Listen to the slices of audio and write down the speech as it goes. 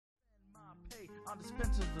On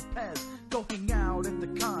dispensers of Pez, go hang out at the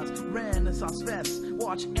cons, Renaissance fests,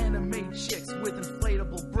 watch anime chicks with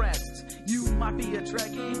inflatable breasts. You might be a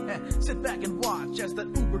Trekkie, sit back and watch as the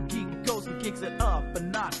uber geek goes and kicks it up a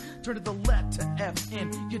notch. Turn to the letter F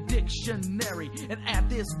in your dictionary and add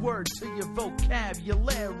this word to your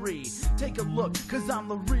vocabulary. Take a look, cause I'm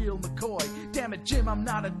the real McCoy. Damn it, Jim, I'm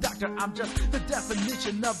not a doctor, I'm just the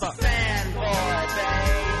definition of a fanboy,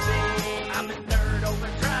 baby. I'm a nerd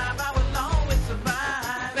overdrive, I will always survive.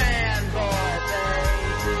 Fanboy,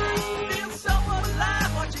 baby. Feel so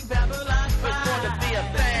alive watching Babylon 5. We're going to be a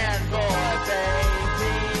fanboy,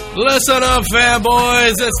 baby. Listen up,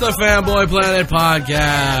 fanboys. It's the Fanboy Planet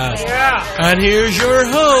Podcast. Yeah. And here's your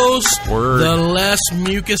host, Word. the less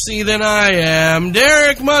mucusy than I am,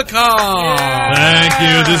 Derek McCaw. Yeah.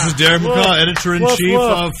 Thank you. This is Derek McCaw, editor-in-chief Woof.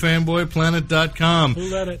 of FanboyPlanet.com. Who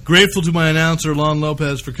let it? Grateful to my announcer, Lon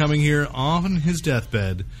Lopez, for coming here on his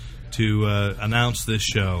deathbed to announce this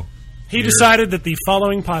show. He decided that the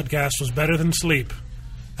following podcast was better than sleep.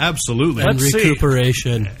 Absolutely. And Let's see.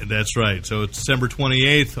 recuperation. That's right. So it's December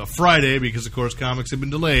 28th, a Friday, because, of course, comics have been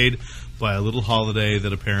delayed by a little holiday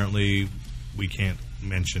that apparently we can't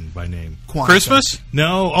mention by name. Christmas?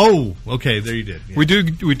 No. Oh, okay. There you did. Yeah. We do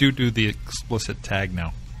the explicit tag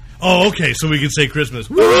now. Oh, okay. So we can say Christmas.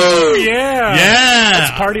 Woo! Yeah. Yeah.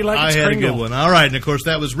 Let's party like it's I had Kringle. a good one. All right. And, of course,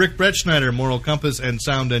 that was Rick Bretschneider, Moral Compass and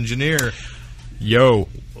sound engineer. Yo.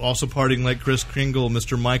 Also partying like Chris Kringle,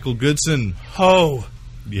 Mr. Michael Goodson. Ho.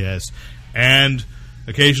 Yes. And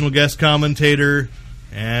occasional guest commentator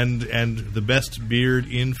and the best beard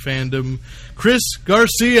in fandom, Chris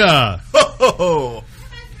Garcia.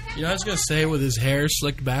 You know, I was going to say, with his hair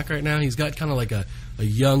slicked back right now, he's got kind of like a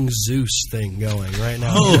young Zeus thing going right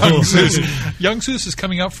now. Young Zeus is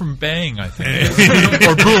coming out from Bang, I think.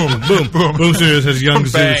 Or Boom. Boom Zeus has young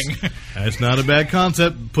From Bang. Zeus. That's not a bad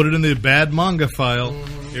concept. Put it in the bad manga file.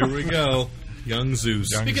 Here we go. Young Zeus.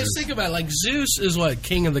 Because think about it, like Zeus is what,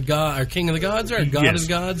 king of the gods, or god Yes. of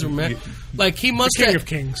gods, or like he must King have of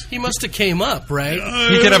kings. He must have came up, right?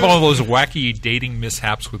 He could have all those wacky dating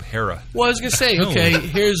mishaps with Hera. Well, I was gonna say, okay,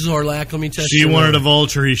 here's Zorlak. Let me test She you. wanted a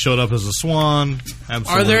vulture. He showed up as a swan.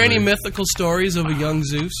 Absolutely. Are there any mythical stories of a young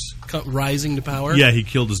Zeus rising to power? Yeah, he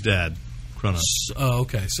killed his dad, Kronos. Oh,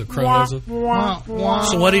 okay. So Kronos. So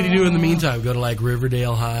what did he do in the meantime? Go to like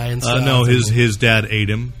Riverdale High and stuff? No, his dad ate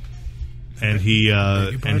him. And he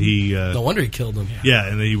no wonder he killed him. yeah,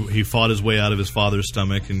 and he fought his way out of his father's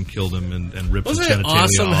stomach and killed him and ripped his Wasn't it genitalia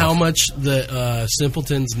awesome off. how much the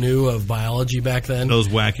simpletons knew of biology back then? Those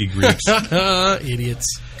wacky Greeks. Idiots.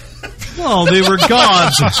 Well, they were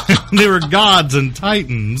gods. They were gods and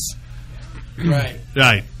titans. Right.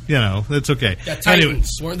 Right. You know, that's okay. Yeah, Anyway,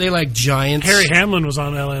 titans. Weren't they like giants? Harry Hamlin was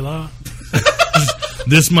on L.A. Law.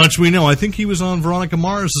 this much we know. I think he was on Veronica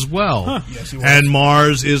Mars as well. Huh. Yes, he was. And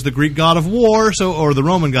Mars is the Greek god of war, or the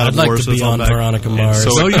Roman god I'd of like war. to so be it's all on back. Veronica Mars.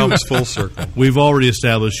 So it you- comes full circle. We've already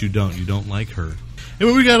established you don't like her.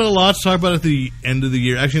 And we got a lot to talk about at the end of the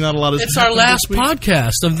year. Actually, not a lot. It's our last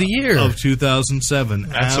podcast of the year. of 2007.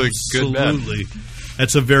 That's a good bet. Absolutely.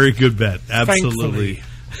 That's a very good bet. Absolutely.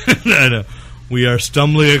 I know. We are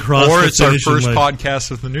stumbling across Or the it's our finishing first line.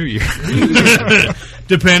 podcast of the new year.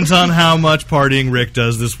 Depends on how much partying Rick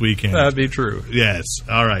does this weekend. That'd be true. Yes.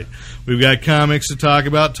 All right. We've got comics to talk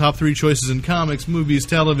about. Top 3 choices in comics, movies,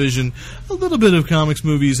 television, a little bit of comics,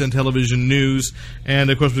 movies, and television news. And,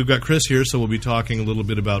 of course, we've got Chris here, so we'll be talking a little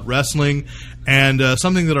bit about wrestling and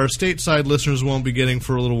something that our stateside listeners won't be getting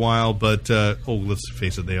for a little while. But, let's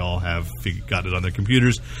face it, they all have got it on their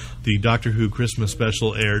computers. The Doctor Who Christmas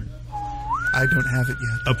special aired I don't have it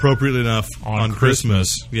yet. appropriately enough on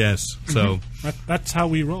Christmas. Yes. So, That's how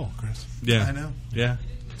we roll, Chris. yeah. I know. Yeah.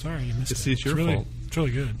 Sorry, you missed it. It's your really, fault. It's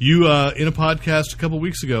really good. You, in a podcast a couple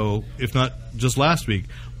weeks ago, if not just last week,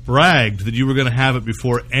 bragged that you were going to have it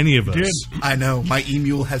before any of us. Did. I know. My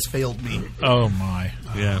email has failed me. Oh, my.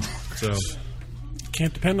 Yeah. So,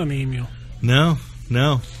 Can't depend on the email. no,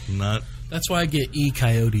 not. That's why I get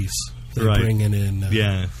e-coyotes. They're Right. bringing in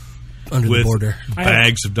Yeah. under With the border.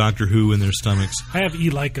 bags of Doctor Who in their stomachs. I have E.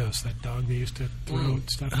 Lycos, that dog they used to throw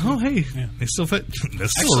stuff to. Oh, hey. Yeah. They still fit.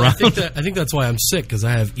 That's still Actually, around. I think that's why I'm sick, because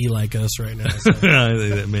I have E-Lycos right now. So. I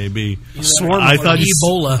think that may be. Swarm I of thought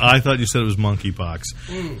Ebola. I thought you said it was monkeypox.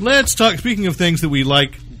 Let's talk. Speaking of things that we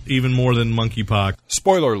like even more than monkeypox.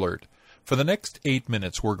 Spoiler alert. For the next 8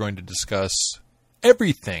 minutes, we're going to discuss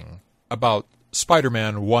everything about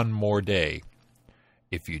Spider-Man One More Day.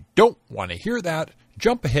 If you don't want to hear that,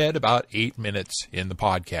 jump ahead about 8 minutes in the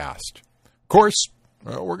podcast. Of course,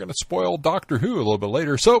 we're going to spoil Doctor Who a little bit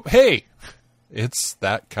later, so hey, it's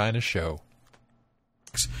that kind of show.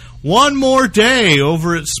 One more day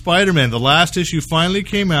over at Spider-Man. The last issue finally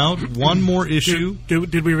came out. One more issue.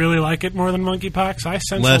 Did we really like it more than monkeypox? I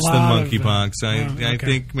sense Less a lot than monkeypox. I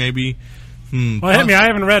think maybe. Well, hit me. I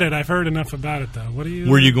haven't read it. I've heard enough about it, though. What do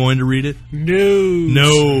you? Were you going to read it?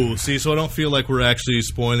 No. See, so I don't feel like we're actually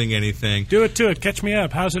spoiling anything. Do it to it. Catch me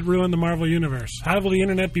up. How's it ruin the Marvel Universe? How will the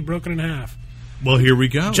internet be broken in half? Well, here we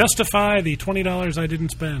go. Justify the $20 I didn't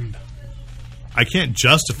spend. I can't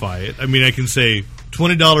justify it. I mean, I can say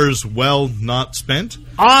 $20 well not spent.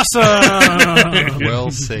 Awesome. Well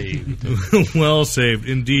saved. Well saved,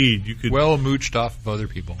 indeed. You could Well mooched off of other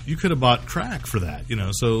people. You could have bought crack for that,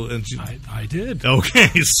 So I did. Okay,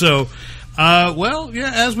 so well,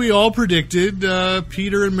 yeah, as we all predicted,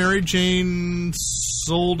 Peter and Mary Jane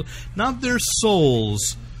sold not their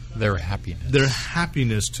souls, Their happiness. their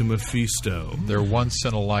happiness to Mephisto. Their once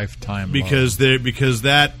in a lifetime Because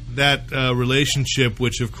love. that relationship,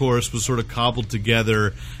 which of course was sort of cobbled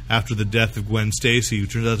together after the death of Gwen Stacy,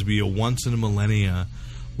 turns out to be a once in a millennia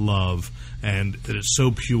love, and that it's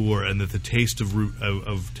so pure, and that the taste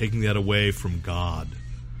of taking that away from God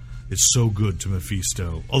is so good to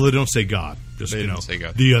Mephisto. Although they don't say God, just They didn't say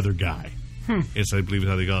God. the other guy. Yes, I believe is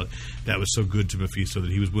how they got it. That was so good to Mephisto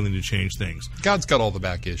that he was willing to change things. God's got all the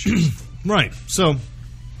back issues. Right. So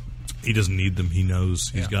he doesn't need them. He knows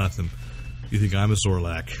he's Yeah. got them. You think I'm a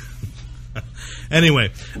Zorlak?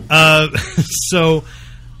 Anyway, so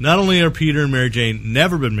not only are Peter and Mary Jane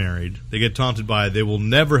never been married, they get taunted by they will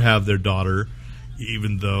never have their daughter,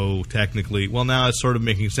 even though technically, well, now it's sort of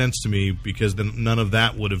making sense to me because then none of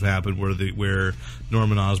that would have happened where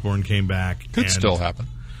Norman Osborn came back. Could still happen.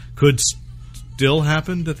 Could still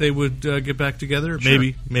happen that they would get back together. Sure.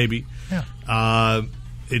 Maybe. Yeah.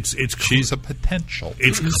 She's a potential.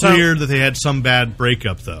 It's clear that they had some bad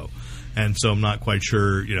breakup, though, and so I'm not quite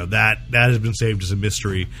sure. That has been saved as a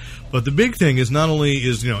mystery. But the big thing is not only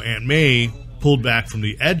is Aunt May pulled back from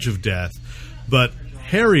the edge of death, but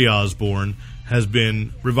Harry Osborn has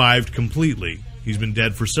been revived completely. He's been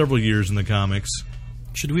dead for several years in the comics.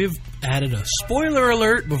 Should we have added a spoiler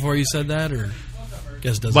alert before you said that, or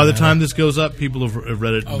guess it doesn't By the matter? time this goes up, people have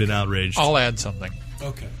read it and been outraged. I'll add something.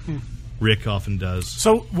 Okay. Rick often does.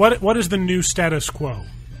 So what is the new status quo?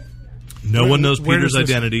 No one knows Where Peter's does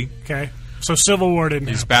this- identity. Okay. So Civil War didn't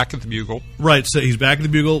He's happen. back at the Bugle. Right, so he's back at the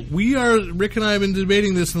Bugle. Rick and I have been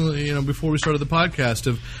debating this, before we started the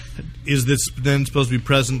podcast. Is this then supposed to be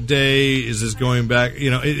present day? Is this going back?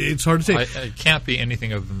 It's hard to say. It can't be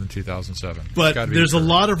anything other than 2007. It's But gotta be there's a current.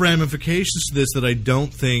 lot of ramifications to this that I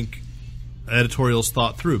don't think editorials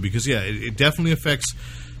thought through. Because it definitely affects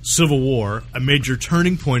Civil War. A major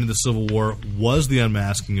turning point in the Civil War was the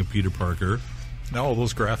unmasking of Peter Parker. No,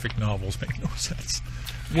 those graphic novels make no sense.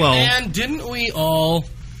 Well, And didn't we all...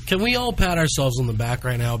 Can we all pat ourselves on the back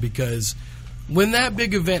right now? Because when that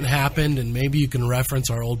big event happened, and maybe you can reference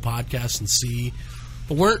our old podcast and see,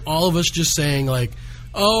 but weren't all of us just saying, like,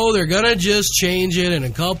 oh, they're going to just change it in a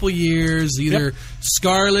couple years. Either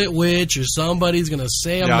Scarlet Witch or somebody's going to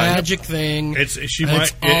say a magic thing. it's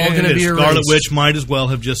all going to be erased. Scarlet Witch might as well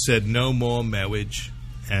have just said no more marriage,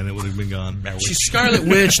 and it would have been gone. She's Scarlet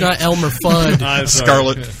Witch, not Elmer Fudd. I'm sorry.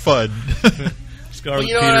 Scarlet Fudd. Scarlet But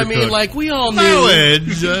you know Peter what I mean? Cook. Like, we all knew.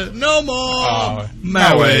 Marriage, no more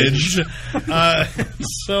marriage.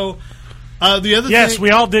 So the other Yes, thing, we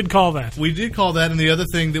all did call that. we did call that, and the other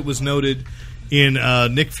thing that was noted in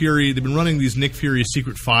Nick Fury, they've been running these Nick Fury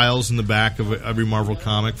secret files in the back of every Marvel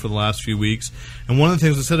comic for the last few weeks. And one of the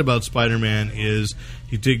things I said about Spider-Man is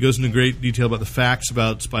he goes into great detail about the facts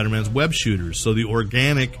about Spider-Man's web shooters. So the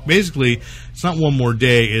organic, basically, it's not one more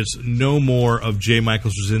day, it's no more of J.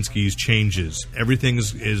 Michael Straczynski's changes. Everything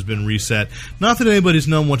has been reset. Not that anybody's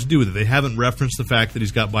known what to do with it. They haven't referenced the fact that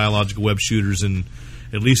he's got biological web shooters in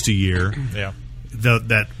at least a year. Yeah.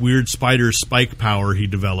 That weird spider spike power he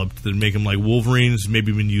developed that make him like Wolverine has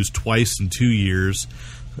maybe been used twice in 2 years.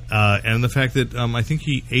 And the fact that I think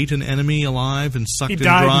he ate an enemy alive and sucked He him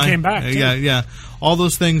died and dry. came back, too. Yeah. All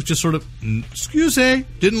those things just sort of, excuse me,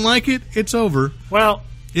 didn't like it, it's over. Well,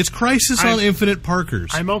 It's Crisis on Infinite Parkers.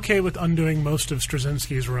 I'm okay with undoing most of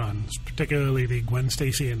Straczynski's runs, particularly the Gwen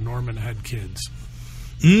Stacy and Norman had kids.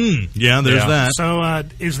 Yeah, there's that. So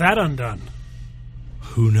is that undone?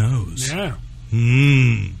 Who knows? Yeah.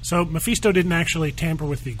 So Mephisto didn't actually tamper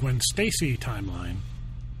with the Gwen Stacy timeline.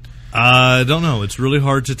 I don't know. It's really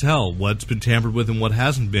hard to tell what's been tampered with and what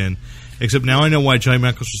hasn't been. Except now I know why J.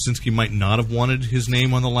 Michael Straczynski might not have wanted his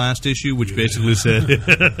name on the last issue, which basically said,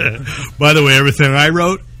 by the way, everything I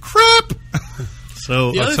wrote, crap!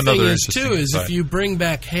 So The other That's thing another is, too, interesting is if side. you bring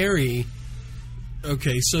back Harry,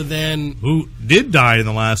 Okay, so then... Who did die in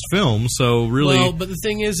the last film, so really... Well, but the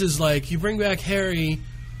thing is like, you bring back Harry,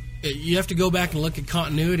 you have to go back and look at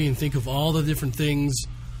continuity and think of all the different things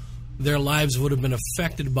their lives would have been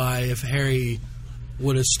affected by if Harry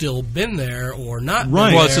would have still been there or not been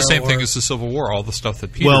Right. Well, it's the there, same thing as the Civil War, all the stuff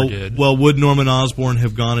that Peter did. Well, would Norman Osborn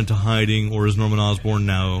have gone into hiding, or is Norman Osborn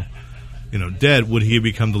now, dead? Would he have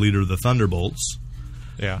become the leader of the Thunderbolts?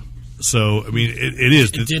 Yeah. So, I mean, it is.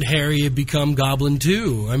 Did Harry become Goblin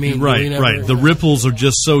too? I mean, Right, we never, right. The ripples are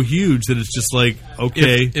just so huge that it's just like,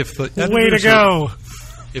 okay. If the Way to editors go.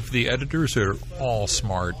 If the editors are all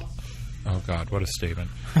smart, oh God, what a statement.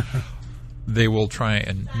 They will try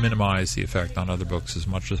and minimize the effect on other books as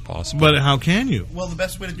much as possible. But how can you? Well, the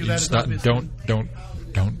best way to do that It's is not, obviously-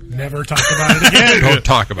 don't Never talk about it again. don't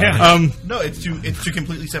talk about it. No, it's to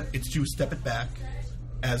completely step it back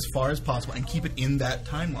as far as possible and keep it in that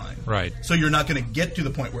timeline. Right. So you're not going to get to the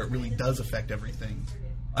point where it really does affect everything.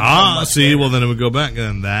 See, well then it would go back,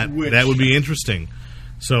 and that Which- would be interesting.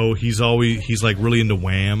 So he's like really into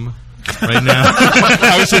Wham right now.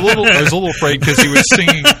 I was a little afraid because he was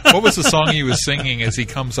singing. What was the song he was singing as he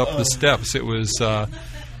comes up the steps? It was.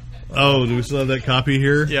 Oh, do we still have that copy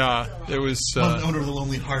here? Yeah, it was. Owner of the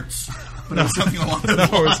Lonely Hearts. But it was something along those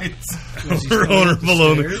lines.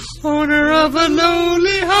 Owner of a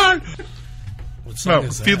lonely heart. What song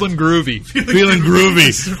is that? Feeling groovy. Feeling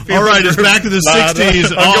groovy. All right, it's back to the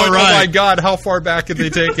 60s. All Oh my right. God, how far back could they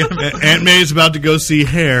take him? Aunt May's about to go see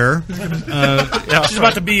Hair, She's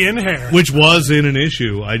about to be in Hair. which was in an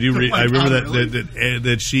issue. I do. I remember God, really?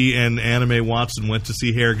 that she and Anna Mae Watson went to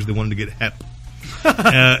see Hair because they wanted to get Hep.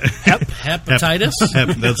 Hepatitis? Hep.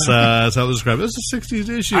 That's how it was described. It was a 60s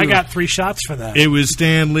issue. I got 3 shots for that. It was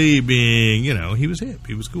Stan Lee being, he was hip,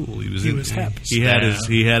 he was cool, he was hep. He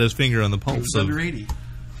had his finger on the pulse. It's under 80.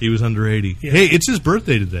 He was under 80. Yeah. Hey, it's his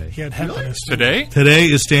birthday today. He had hep in his Today? Today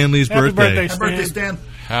is Stan Lee's Happy birthday, Happy birthday, Stan.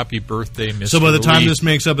 Happy birthday, Mr. So by the time Lee. this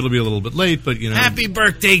makes up, it'll be a little bit late. But Happy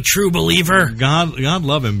birthday, true believer. God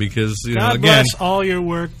love him because God again, bless all your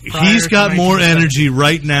work. he's got more 1970. energy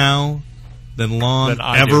right now than Lon Than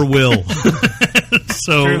I ever do. will.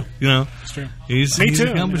 So True. he's true. he's Me too.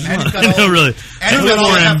 accomplished And a he's lot. got all, No, really, and a he's got little all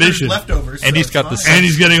more the ambition, leftovers. And so he's it's got the fine. and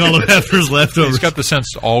he's getting all the peppers leftovers. He's got the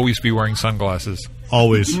sense to always be wearing sunglasses.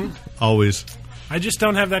 Always, always. I just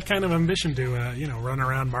don't have that kind of ambition to, run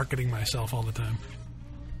around marketing myself all the time.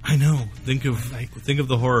 I know. Think of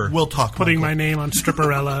the horror. We'll talk. Putting Michael. my name on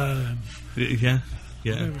Stripperella. Yeah.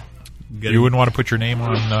 You wouldn't want to put your name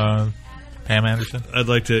on Pam Anderson? I'd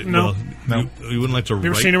like to. No. Well, No. You wouldn't like to You ever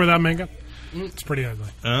write. seen her without makeup? It's pretty ugly.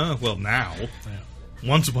 Well, now.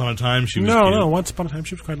 Once upon a time, she was. No, cute. no. Once upon a time,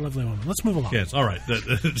 she was quite a lovely woman. Let's move along. Yes, all right.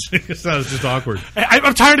 It sounds just awkward.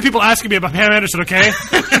 I'm tired of people asking me about Pam Anderson. Okay,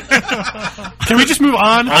 can we just move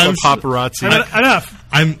on? All the paparazzi. Enough.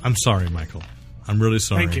 I'm sorry, Michael. I'm really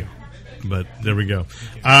sorry. Thank you. But there we go.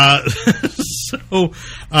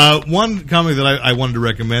 One comic that I wanted to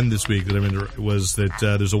recommend this week that I'm into was that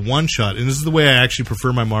there's a one shot, and this is the way I actually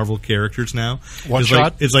prefer my Marvel characters now. One It's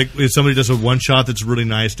shot? It's like if somebody does a one shot that's a really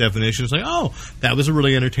nice definition. It's like, oh, that was a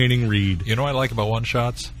really entertaining read. You know what I like about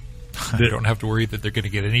one-shots? I don't have to worry that they're going to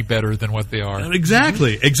get any better than what they are.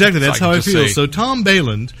 Exactly. That's So I how can I just feel. say- So Tom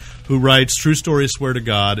Bayland, who writes True Story, Swear to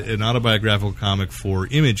God, an autobiographical comic for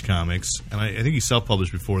Image Comics, and I think he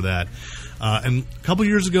self-published before that, and a couple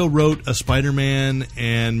years ago wrote a Spider-Man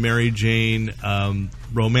and Mary Jane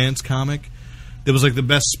romance comic. It was like the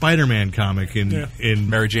best Spider-Man comic in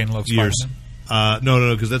Mary Jane Loves years. Spider-Man?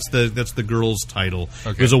 No, because that's the girl's title.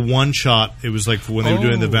 Okay. It was a one-shot. It was like for when they were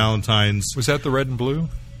doing the Valentine's. Was that the red and blue?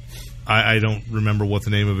 I don't remember what the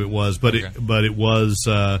name of it was, but Okay. it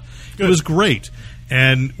was great.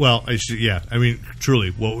 And well, I mean, truly,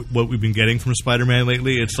 what we've been getting from Spider-Man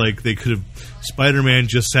lately, it's like they could have Spider-Man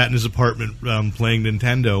just sat in his apartment playing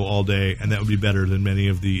Nintendo all day, and that would be better than many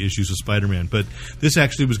of the issues of Spider-Man. But this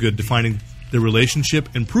actually was good, defining the relationship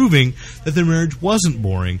and proving that their marriage wasn't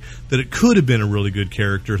boring, that it could have been a really good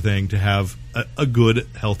character thing to have a good,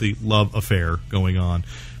 healthy love affair going on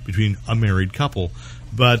between a married couple.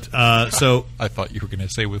 But so I thought you were going to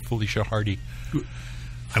say with Felicia Hardy.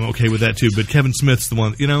 I'm okay with that too. But Kevin Smith's the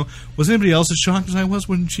one. Was anybody else as shocked as I was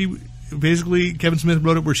when she basically Kevin Smith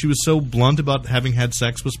wrote it where she was so blunt about having had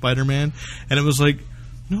sex with Spider-Man, and it was like,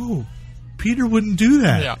 no, Peter wouldn't do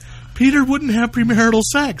that. Yeah. Peter wouldn't have premarital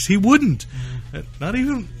sex. He wouldn't. Not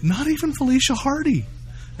even Felicia Hardy.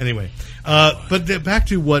 Anyway, but back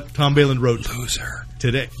to what Tom Bayland wrote. Loser.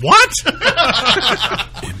 Today. What?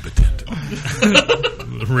 Impotent.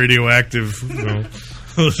 Radioactive.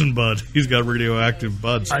 Listen, bud. He's got radioactive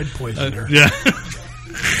buds. I'd poison her. Yeah.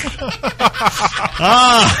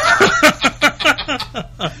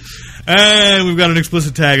 And we've got an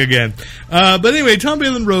explicit tag again. But anyway, Tom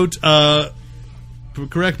Balin wrote,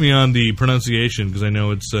 correct me on the pronunciation, because I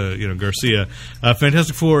know it's, Garcia,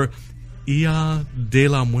 Fantastic Four, Ia de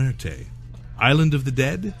la Muerte, Island of the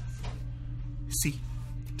Dead? See.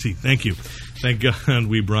 Thank you. Thank God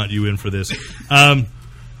we brought you in for this.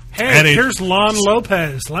 Hey, here's Lon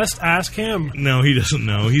Lopez. Let's ask him. No, he doesn't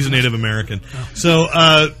know. He's a Native American. So,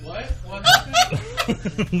 What?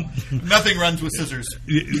 Nothing runs with scissors.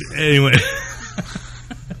 Anyway,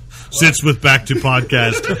 sits with Back to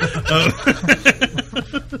Podcast.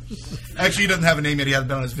 Actually, he doesn't have a name yet. He hasn't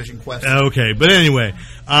been on his fishing quest. Okay, but anyway,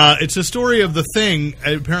 it's a story of the Thing.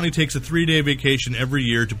 It apparently takes a 3-day vacation every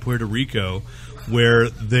year to Puerto Rico, where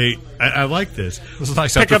they... I like this. This is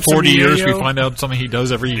nice. Pick After up some 40 years, we yayo. find out something he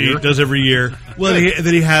does every year. He does every year. Well, that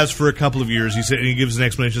he has for a couple of years. He said, and he gives an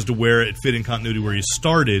explanation as to where it fit in continuity, where he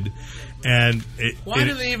started. And Why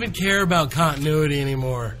do they even care about continuity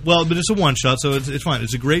anymore? Well, but it's a one shot, so it's fine.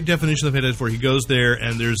 It's a great definition of Fantastic Four. He goes there,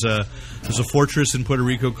 and there's a fortress in Puerto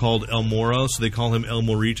Rico called El Moro, so they call him El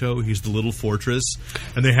Morito. He's the little fortress,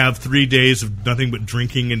 and they have 3 days of nothing but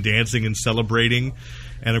drinking and dancing and celebrating.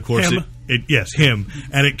 And of course, Him. him,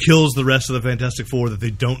 and it kills the rest of the Fantastic Four that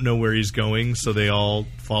they don't know where he's going, so they all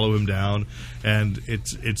follow him down. And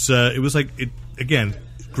it was like again,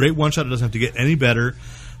 great one shot. It doesn't have to get any better.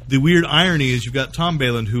 The weird irony is you've got Tom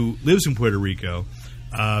Balin, who lives in Puerto Rico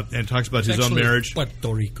and talks about his own marriage.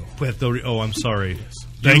 Puerto Rico. Oh, I'm sorry.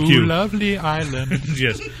 Thank you. Lovely island.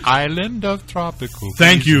 Yes. Island of tropical.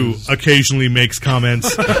 Thank you. breezes. Occasionally makes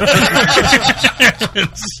comments.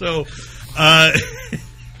 So,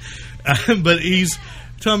 but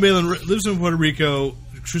Tom Balin lives in Puerto Rico.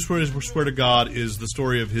 True Story is Swear to God is the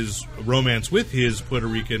story of his romance with his Puerto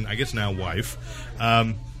Rican, I guess now wife.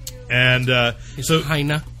 So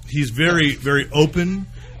Jaina. he's very, very open.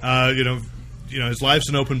 His life's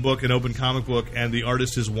an open book, an open comic book, and the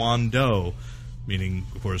artist is Juan Doe, meaning,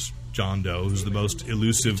 of course, John Doe, who's the most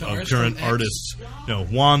elusive of Guitarist current from X. artists. No,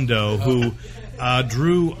 Juan Doe, who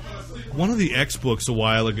drew one of the X books a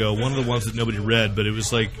while ago, one of the ones that nobody read, but it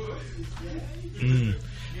was like...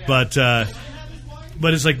 But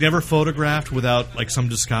it's like never photographed without like some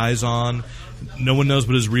disguise on. No one knows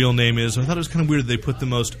what his real name is. I thought it was kind of weird that they put the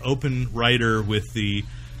most open writer with the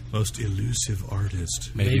most elusive artist.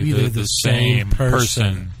 Maybe they're the same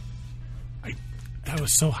person. That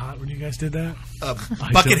was so hot when you guys did that.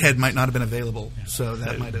 Buckethead might not have been available, so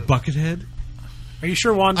that might have... Buckethead? Are you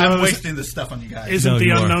sure Wanda I'm wasting this stuff on you guys. isn't No, the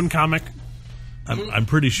you are. unknown comic? I'm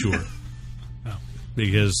pretty sure.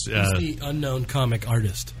 Because He's the unknown comic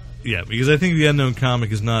artist. because I think the unknown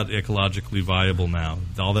comic is not ecologically viable now.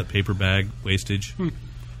 All that paper bag wastage,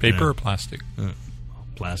 Paper or plastic?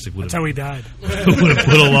 plastic would That's how he died. have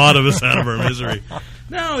put a lot of us out of our misery.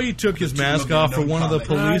 No, he took his mask off for one of the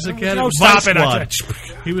police academies. No, stop Vice it.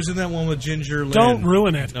 Squad. He was in that one with Ginger Lynn. Don't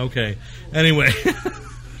ruin it. Okay. Anyway,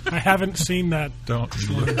 I haven't seen that. Don't.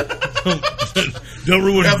 don't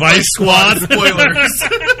ruin Vice Squad. Spoilers.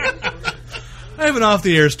 I have an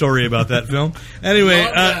off-the-air story about that film. Anyway,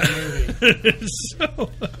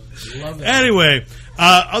 Anyway,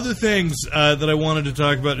 other things that I wanted to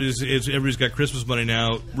talk about is everybody's got Christmas money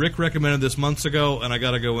now. Rick recommended this months ago, and I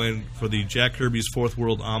got to go in for the Jack Kirby's Fourth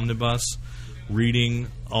World Omnibus, reading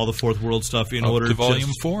all the Fourth World stuff in Up order to volume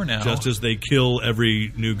 4 now. just as they kill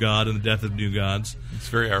every new god and the death of new gods. It's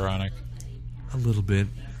very ironic. A little bit.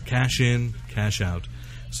 Cash in, cash out.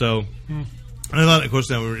 So, I thought, of course,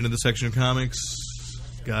 now we're into the section of comics.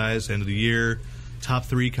 Guys, end of the year. Top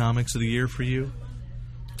 3 comics of the year for you?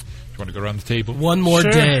 You want to go around the table? One more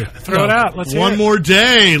Sure. day. Throw it out. Let's hear One it. more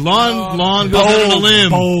day. Lon goes out on a limb.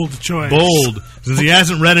 Bold choice. Bold. Since he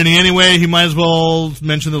hasn't read any anyway, he might as well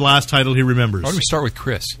mention the last title he remembers. Why don't we start with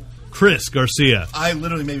Chris? Chris Garcia. I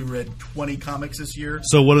literally maybe read 20 comics this year.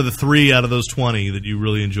 So what are the 3 out of those 20 that you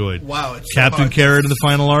really enjoyed? Wow, it's so Captain hard. Carrot in the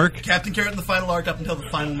final arc? Captain Carrot in the final arc up until the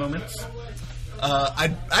final moments.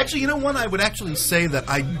 I actually, one I would actually say that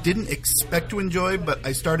I didn't expect to enjoy, but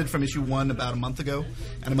I started from issue 1 about a month ago,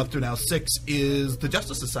 and I'm up to now 6, is the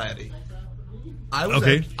Justice Society. I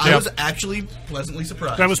was actually pleasantly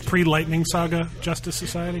surprised. That was pre-Lightning Saga Justice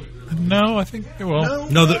Society. No, I think, well,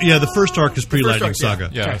 No, the first arc is pre-Lightning arc, yeah. Saga.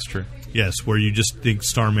 yeah, that's true. Yes, where you just think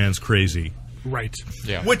Starman's crazy. Right.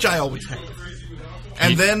 Yeah. which I always have.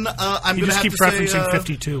 And then I'm You going to just have keep to say... referencing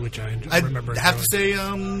 52, which I remember. I have to say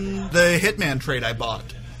the Hitman trade I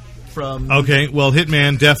bought from... Okay, well,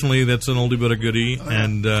 Hitman, definitely, that's an oldie but a goodie,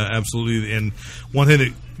 and absolutely. And one thing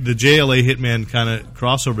that the JLA Hitman kind of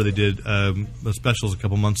crossover they did, the specials a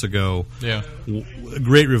couple months ago. Yeah. A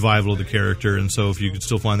great revival of the character, and so if you could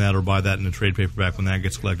still find that or buy that in a trade paperback when that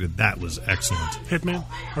gets collected, that was excellent. Hitman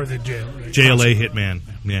or the JLA? JLA Hitman,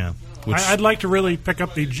 yeah. Which, I'd like to really pick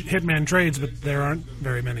up the Hitman trades, but there aren't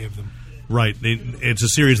very many of them. right. It's a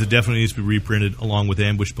series that definitely needs to be reprinted along with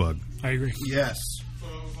Ambush Bug. I agree. Yes.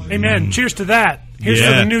 Amen. Cheers to that. Here's Yeah.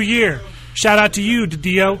 for the new year. Shout out to you,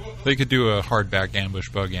 Dio. They could do a hardback Ambush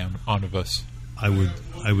Bug omnibus. I would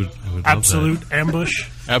love Absolute that. ambush.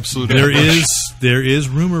 Absolute. There ambush. is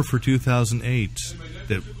rumor for 2008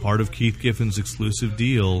 that part of Keith Giffen's exclusive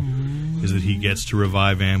deal is that he gets to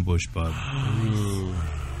revive Ambush Bug.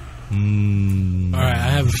 All right, I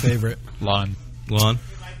have a favorite. Lon.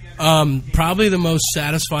 Probably the most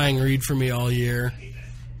satisfying read for me all year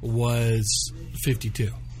was 52.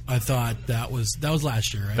 I thought that was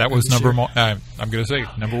last year, right? That was This number. year. I'm going to say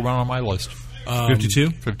number one on my list.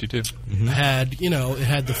 52? 52. Had it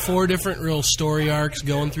had the 4 different real story arcs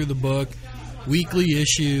going through the book, weekly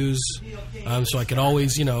issues, so I could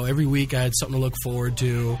always every week I had something to look forward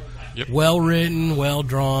to. Yep. Well written, well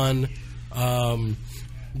drawn.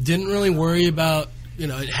 Didn't really worry about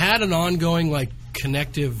it had an ongoing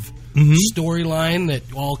connective storyline that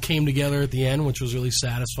all came together at the end, which was really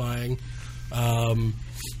satisfying.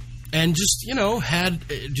 And just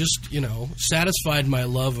satisfied my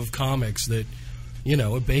love of comics. That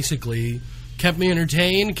it basically kept me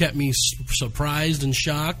entertained, kept me surprised and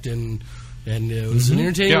shocked, and it was an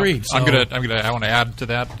entertaining read. So. I want to add to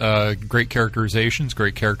that. Great characterizations,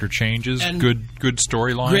 great character changes, And good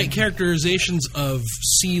storyline, great characterizations of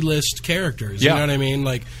C-list characters. You Yeah. know what I mean?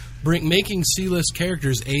 Making C-list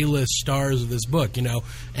characters A-list stars of this book.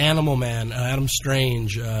 Animal Man, Adam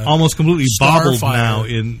Strange, Almost completely bobbled Starfire. now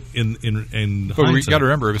in But we hindsight. got to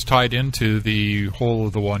remember it was tied into the whole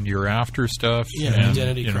of the 1 year after stuff. Yeah, and,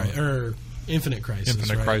 Identity Crisis or Infinite Crisis.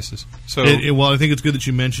 Infinite right? Crisis. So Well, I think it's good that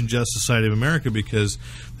you mentioned Justice Society of America because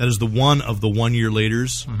that is the one of the 1 year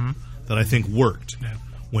laters that I think worked. Yeah.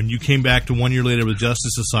 When you came back to 1 year later with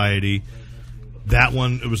Justice Society, that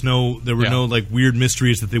one there were no weird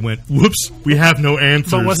mysteries that they went, whoops, we have no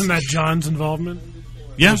answers. But wasn't that John's involvement?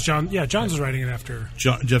 Yeah, John's was writing it after.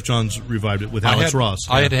 Jeff Johns revived it with Alex Ross.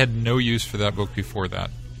 I Yeah. had no use for that book before that.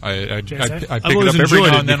 I pick JSA? it I've up always every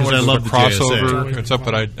enjoyed now it and then because when I it was love a the crossover JSA. and stuff.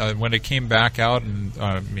 But when it came back out, and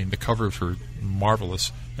the covers were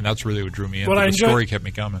marvelous, and that's really what drew me in. What But I the enjoyed- story kept me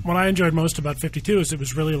coming. What I enjoyed most about 52 is it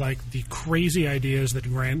was really the crazy ideas that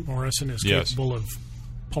Grant Morrison is Yes. capable of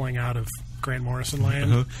pulling out of Grant Morrison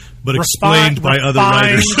land. But explained by other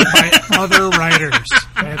writers. By other writers.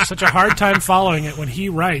 I have such a hard time following it when he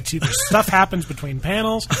writes. Stuff happens between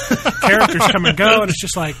panels, characters come and go, and it's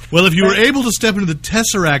just like... Well, if you were able to step into the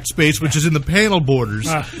Tesseract space, which is in the panel borders,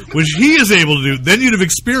 Uh. which he is able to do, then you'd have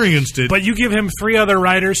experienced it. But you give him 3 other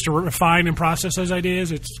writers to refine and process those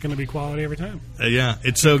ideas, it's going to be quality every time. Yeah,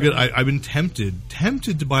 it's so good. I've been tempted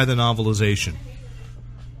to buy the novelization.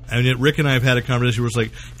 And yet Rick and I have had a conversation where it's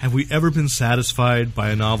like, have we ever been satisfied by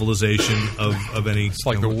a novelization of any... It's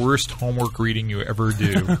like the worst homework reading you ever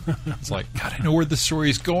do. It's like, God, I know where the story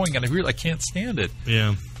is going, and I can't stand it.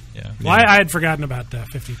 Yeah. Yeah. Well, I had forgotten about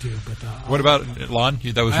 52, but... What about Lon?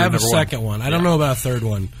 That was I your have a number second one. I don't know about a third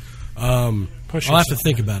one. I'll Push have to yourself.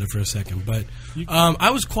 think about it for a second. But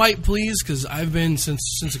I was quite pleased because I've been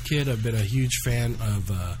since a kid. I've been a huge fan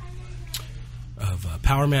of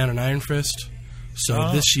Power Man and Iron Fist.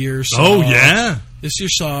 So this year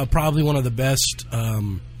saw probably one of the best,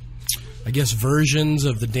 I guess, versions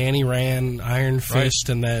of the Danny Rand Iron Fist,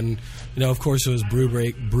 and then of course it was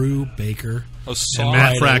Brew Baker. A soft, And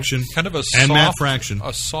Matt Fraction. kind of a And soft, Matt Fraction.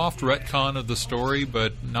 a soft retcon of the story,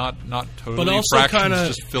 but not totally. But also Fraction's kinda-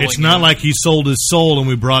 just filling It's not in. like he sold his soul and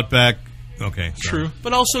we brought back... Okay. sorry. True.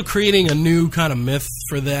 But also creating a new kind of myth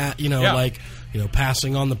for that, Yeah.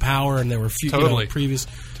 passing on the power, and there were few Totally. previous.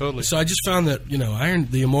 Totally. So I just found that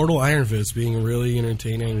the Immortal Iron Fist being a really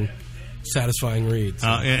entertaining, satisfying read. So.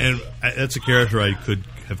 And that's a character I could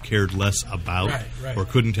have cared less about, Right. or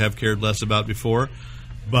couldn't have cared less about before.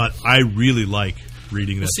 But I really like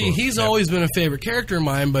reading that See, book. he's always been a favorite character of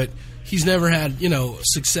mine, but he's never had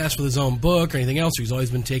success with his own book or anything else. He's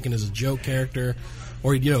always been taken as a joke character,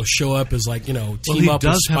 or he'd show up as team Well, up he with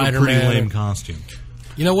does have a pretty Spider-Man. lame costume.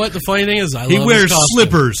 You know what? The funny thing is, He love wears his costume.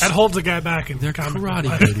 slippers. That holds a guy back in They're comic karate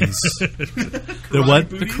book. booties. They're what?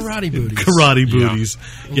 The karate booties. Karate booties.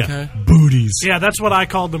 Yeah, Okay. booties. Yeah, that's what I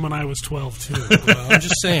called them when I was 12, too. Well, I'm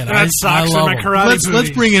just saying. That I sucks in love my them. karate Let's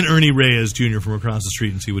booty. bring in Ernie Reyes Jr. from across the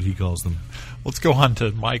street and see what he calls them. Let's go on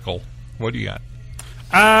to Michael. What do you got?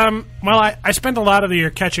 Well, I spent a lot of the year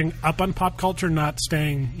catching up on pop culture, not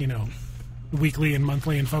staying, weekly and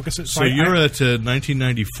monthly and focus it. So you're at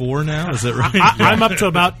 1994 now, is that right? I'm up to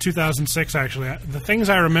about 2006, actually. The things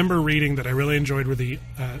I remember reading that I really enjoyed were the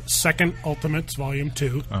second Ultimates Volume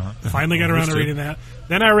 2. Finally got around to reading that.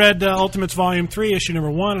 Then I read Ultimates Volume 3, issue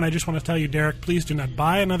number 1, and I just want to tell you, Derek, please do not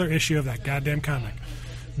buy another issue of that goddamn comic.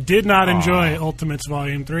 Did not enjoy Ultimates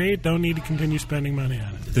Volume 3. Don't need to continue spending money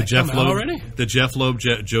on it. The Jeff Loeb,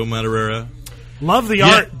 Joe Madureira. Love the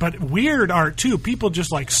art, but weird art too. People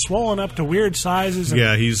just like swollen up to weird sizes.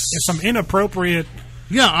 And he's some inappropriate.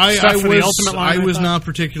 Yeah, I stuff for the Ultimate line, I was not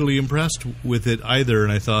particularly impressed with it either,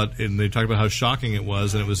 and I thought, and they talked about how shocking it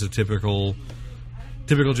was, and it was a typical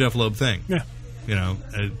Jeff Loeb thing. Yeah,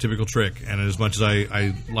 a typical trick. And as much as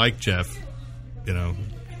I like Jeff,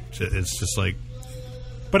 it's just like.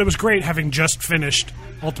 But it was great having just finished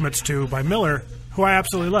Ultimates 2 by Miller, who I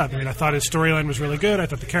absolutely loved. I mean, I thought his storyline was really good. I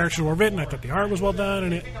thought the characters were written. I thought the art was well done.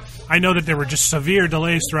 And I know that there were just severe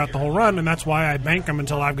delays throughout the whole run, and that's why I bank them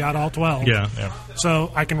until I've got all 12. Yeah. So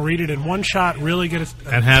I can read it in one shot, really get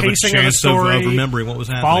and have a chance of the story, of remembering what was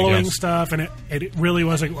happening. Following stuff, and it really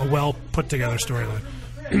was a well put together storyline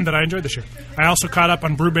that I enjoyed this year. I also caught up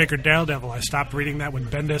on Brubaker Daredevil. I stopped reading that when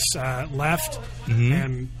Bendis left,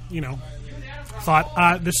 and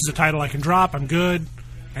thought this is a title I can drop. I'm good.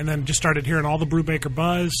 And then just started hearing all the Brubaker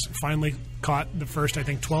buzz. Finally caught the first, I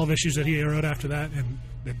think, 12 issues that he wrote after that. And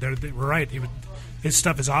they were right. His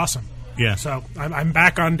stuff is awesome. Yeah. So I'm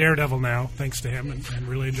back on Daredevil now, thanks to him, and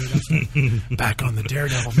really enjoyed that stuff. Back on the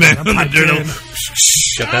Daredevil, man. I'm piped in.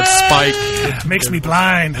 Got that spike. It makes me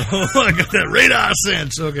blind. Oh, I got that radar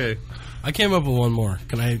sense. Okay. I came up with one more.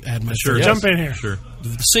 Can I add my Sure. Jump in here. Sure.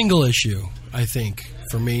 The single issue, I think,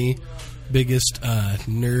 for me, biggest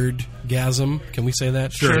nerdgasm. Can we say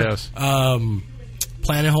that? Sure. Yes.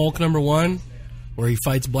 Planet Hulk #1, where he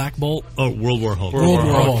fights Black Bolt. Oh, World War Hulk. World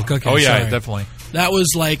War Hulk. Okay, sorry. Definitely. That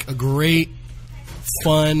was like a great,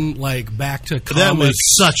 fun, like back to comics. That was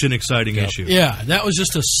such an exciting issue. Yeah, that was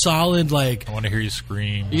just a solid like. I want to hear you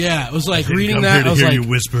scream. Yeah, it was like reading come that. Here to I was hear like, you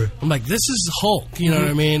whisper. I'm like, this is Hulk. You know what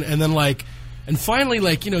I mean? And then and finally,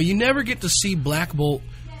 you never get to see Black Bolt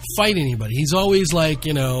fight anybody. He's always like,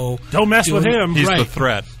 don't mess with him. He's the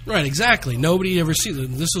threat. Right, exactly. Nobody ever sees it.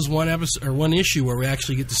 This is one episode or one issue where we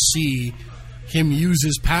actually get to see him use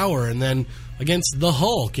his power, and then against the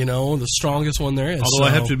Hulk, the strongest one there is. Although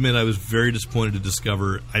I have to admit, I was very disappointed to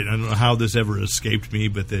discover, I don't know how this ever escaped me,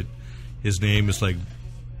 but that his name is like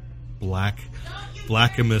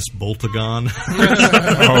Blackamus Boltagon.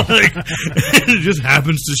 It just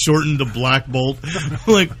happens to shorten to Black Bolt.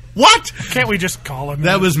 Like, what? Can't we just call him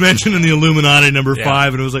that? Was mentioned in the Illuminati #5,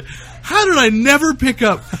 and it was like, how did I never pick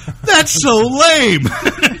up? That's so lame.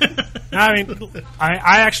 I mean,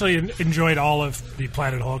 I actually enjoyed all of the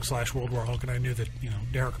Planet Hulk / World War Hulk, and I knew that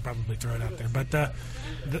Derek would probably throw it out there. But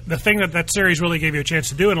the thing that series really gave you a chance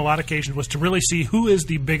to do on a lot of occasions was to really see who is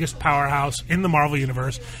the biggest powerhouse in the Marvel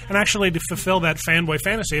Universe, and actually to fulfill that fanboy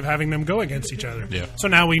fantasy of having them go against each other. Yeah. So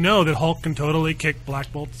now we know that Hulk can totally kick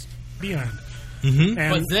Black Bolt's behind. Mm-hmm.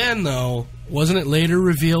 But then, though, wasn't it later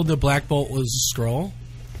revealed that Black Bolt was a Skrull?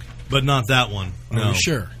 But not that one. No. Are you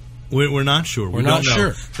sure? We're not sure. We're not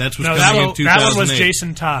sure. That's what's no, coming in 2008. That one was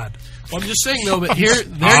Jason Todd. Well, I'm just saying, though, but here...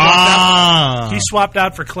 He swapped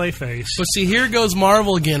out for Clayface. But see, here goes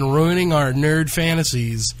Marvel again, ruining our nerd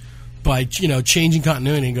fantasies by, changing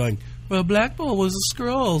continuity and going, well, Black Bolt was a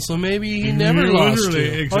Skrull, so maybe he never lost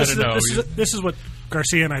to. This is what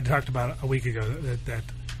Garcia and I talked about a week ago, that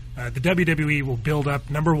the WWE will build up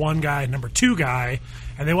 #1 guy, #2 guy,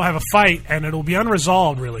 and they will have a fight, and it'll be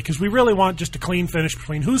unresolved, really, because we really want just a clean finish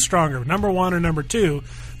between who's stronger, #1 or #2.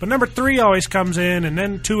 But #3 always comes in, and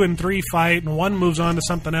then 2 and 3 fight, and 1 moves on to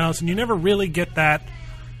something else, and you never really get that.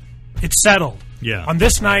 It's settled. Yeah. On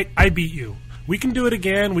this night, I beat you. We can do it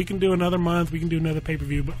again. We can do another month. We can do another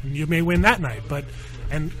pay-per-view. But you may win that night.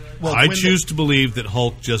 I choose to believe that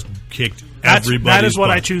Hulk just kicked everybody's That is what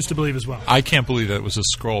butt. I choose to believe as well. I can't believe that it was a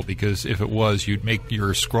Skrull, because if it was, you'd make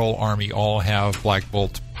your Skrull army all have Black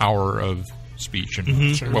Bolt's power of speech and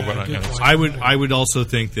I would also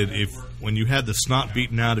think that when you had the snot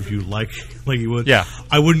beaten out of you like you would, yeah,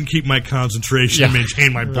 I wouldn't keep my concentration and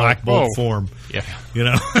maintain my Black Bolt form. Yeah,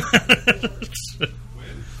 A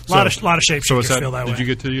lot of shapeshifters feel that way. Did you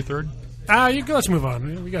get to your third? Let's move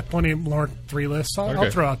on. We got plenty more 3 lists.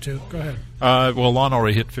 I'll throw out 2. Go ahead. Well, Lon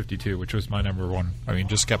already hit 52, which was my #1. I mean,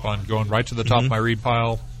 just kept on going right to the top of my read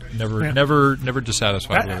pile. Never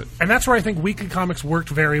dissatisfied with it. And that's where I think Weekly Comics worked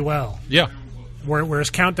very well. Yeah. Whereas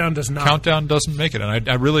Countdown does not. Countdown doesn't make it, and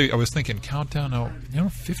I was thinking Countdown.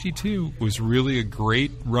 52 was really a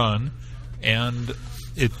great run, and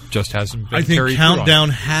it just hasn't been. I think carried Countdown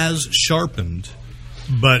has sharpened,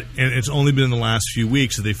 But and it's only been in the last few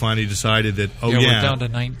weeks that they finally decided that, we're down to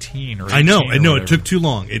 19 or 18 I know. or It took too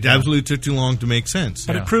long. It absolutely took too long to make sense.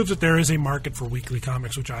 But it proves that there is a market for weekly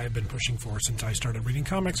comics, which I have been pushing for since I started reading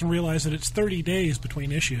comics and realized that it's 30 days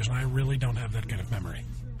between issues, and I really don't have that kind of memory.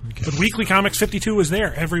 Okay. But Weekly Comics 52 was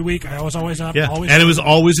there every week. I was always up. Yeah, always and it was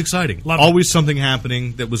always exciting. Loved always something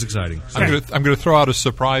happening that was exciting. So. I'm going to throw out a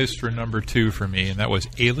surprise for number 2 for me, and that was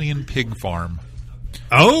Alien Pig Farm.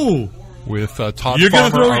 Oh! With Todd you're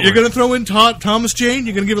Farmer. You're going to throw in Thomas Jane?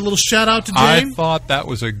 You're going to give a little shout-out to Jane? I thought that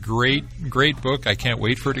was a great book. I can't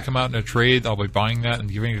wait for it to come out in a trade. I'll be buying that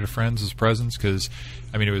and giving it to friends as presents because,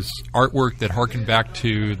 I mean, it was artwork that harkened back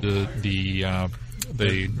to the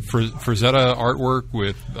Frazetta artwork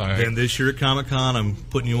with... and this year at Comic-Con, I'm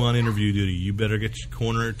putting you on interview duty. You better get your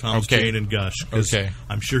corner at Thomas Jane and Gush. Okay.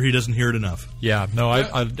 I'm sure he doesn't hear it enough. Yeah, no,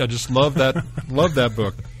 I just love that love that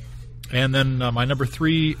book. And then my number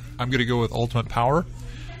 3, I'm going to go with Ultimate Power.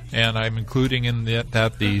 And I'm including in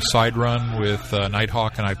that the side run with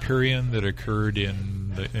Nighthawk and Hyperion that occurred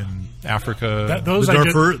in Africa. The Darfur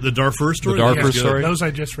story? The Darfur story. Those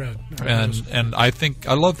I just read. And I think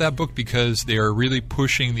I love that book because they are really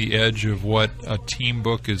pushing the edge of what a team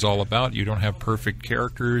book is all about. You don't have perfect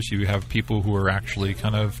characters. You have people who are actually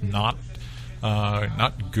kind of not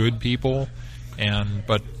good people,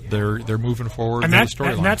 but they're moving forward in the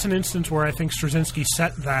storyline. And that's an instance where I think Straczynski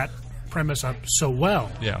set that premise up so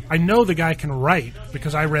well. Yeah. I know the guy can write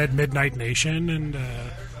because I read Midnight Nation and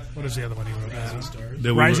what is the other one he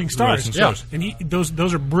wrote? Rising Stars. Yeah. And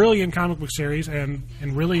those are brilliant comic book series and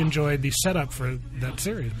really enjoyed the setup for that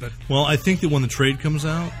series. But well, I think that when the trade comes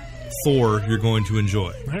out, Thor you're going to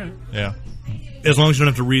enjoy. Right. Yeah. As long as you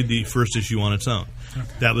don't have to read the first issue on its own. Okay.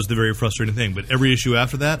 That was the very frustrating thing. But every issue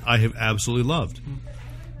after that, I have absolutely loved.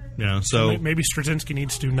 You know, so maybe Straczynski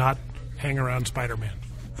needs to not hang around Spider-Man.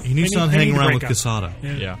 He needs to not hang around with Quesada.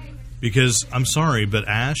 Yeah. Because, I'm sorry, but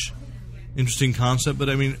Ash, interesting concept, but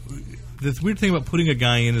I mean, the weird thing about putting a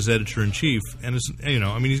guy in as editor-in-chief, and it's, you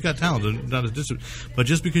know, I mean, he's got talent, not as distant, but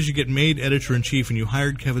just because you get made editor-in-chief and you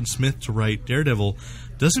hired Kevin Smith to write Daredevil,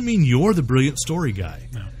 doesn't mean you're the brilliant story guy.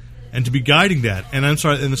 No. And to be guiding that, and I'm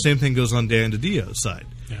sorry, and the same thing goes on Dan DiDio's side.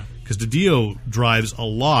 Because DiDio drives a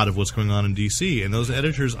lot of what's going on in DC, and those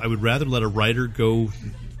editors, I would rather let a writer go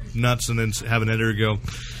nuts and then have an editor go,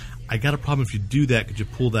 I got a problem if you do that, could you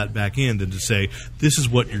pull that back in, than to say, this is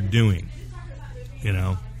what you're doing. You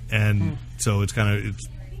know? And so it's kind of,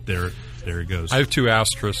 there it goes. I have 2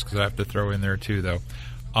 asterisks I have to throw in there too, though.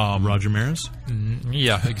 Roger Maris?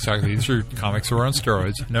 Yeah, exactly. These are comics that are on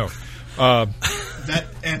steroids. No. That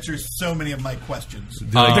answers so many of my questions.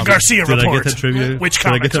 The Garcia Report. Did I get that trivia? Which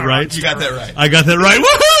did I get that right? You got that right. I got that right.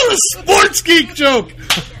 Woohoo! Sports geek joke!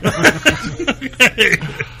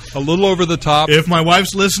 A little over the top. If my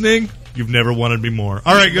wife's listening, you've never wanted me more.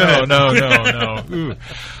 All right, go ahead. No. Ooh.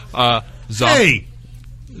 Hey!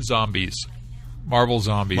 Zombies. Marvel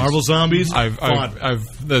Zombies. Marvel Zombies?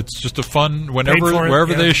 That's just a fun,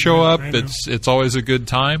 wherever they show up, it's always a good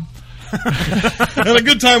time. And a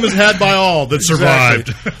good time was had by all that survived.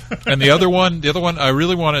 Exactly. And the other one, I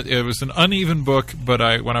really wanted. It was an uneven book, but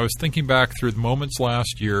when I was thinking back through the moments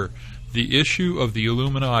last year, the issue of the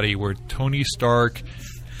Illuminati where Tony Stark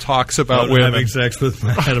talks about women having sex with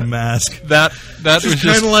a mask. That was just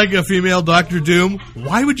kind of like a female Doctor Doom.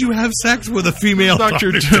 Why would you have sex with a female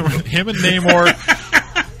Doctor Doom? Him and Namor.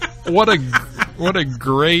 What a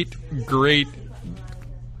great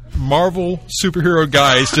Marvel superhero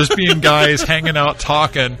guys, just being guys hanging out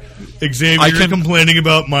talking. Xavier complaining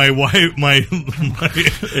about my wife, my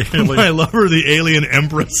lover, the alien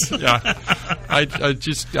empress. Yeah, I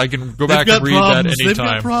can go back and read that anytime. They've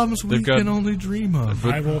got problems we can only dream of.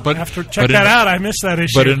 I will have to check that out. I missed that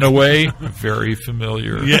issue. But in a way, very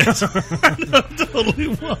familiar. Yes, totally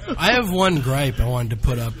was. I have one gripe I wanted to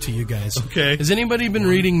put up to you guys. Okay. Has anybody been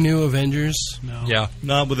reading New Avengers? No. Yeah.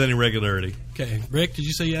 Not with any regularity. Okay. Rick, did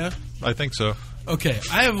you say yeah? I think so. Okay,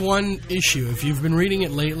 I have one issue. If you've been reading it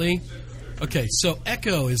lately, okay, so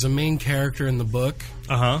Echo is a main character in the book.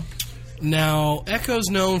 Uh-huh. Now, Echo's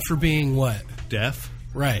known for being what? Deaf.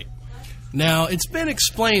 Right. Now, it's been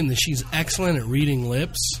explained that she's excellent at reading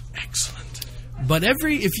lips. Excellent. But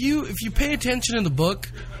if you pay attention in the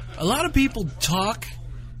book, a lot of people talk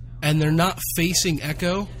and they're not facing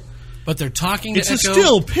Echo, but they're talking to Echo. It's a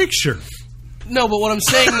still picture. No, but what I'm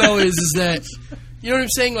saying though is that you know what I'm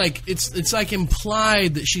saying? Like it's like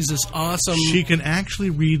implied that she's this awesome. She can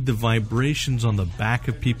actually read the vibrations on the back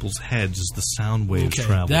of people's heads as the sound waves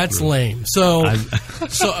travel. That's through. Lame. So,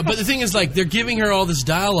 but the thing is, like, they're giving her all this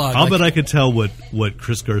dialogue. I'll bet I could tell what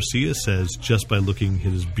Chris Garcia says just by looking at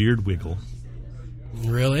his beard wiggle.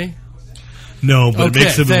 Really? No, but it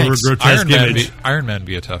makes him a grotesque image. Iron Man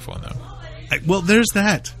be a tough one, though. Well, there's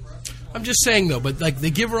that. I'm just saying, though, but like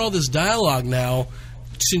they give her all this dialogue now,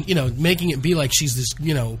 to, making it be like she's this,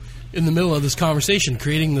 in the middle of this conversation,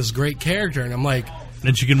 creating this great character, and I'm like...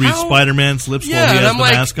 And she can read Spider-Man's lips while he has the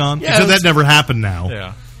mask on? Yeah, Except that never happened now.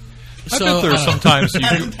 Yeah. I bet there's sometimes It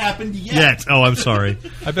hasn't happened yet. Oh, I'm sorry.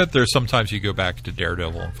 I bet there's sometimes you go back to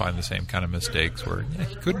Daredevil and find the same kind of mistakes where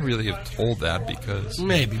he couldn't really have told that because...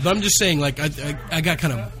 Maybe, but I'm just saying, like, I got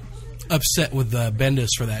kind of upset with Bendis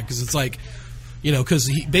for that, because it's like, because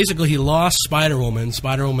he lost Spider-Woman.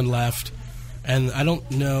 Spider-Woman left, and I don't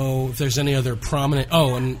know if there's any other prominent...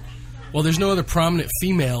 there's no other prominent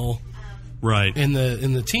female... Right. In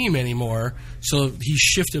the team anymore, so he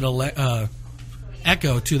shifted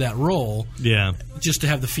Echo to that role, just to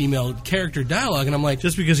have the female character dialogue, and I'm like,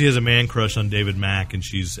 just because he has a man crush on David Mack, and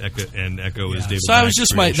she's Echo, and Echo is David. So I was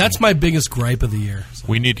just that's my biggest gripe of the year. So.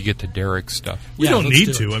 We need to get to Derek's stuff. We don't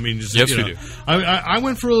need to. I mean, yes, we do. I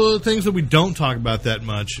went for things that we don't talk about that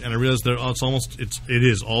much, and I realized that it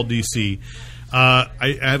is all DC.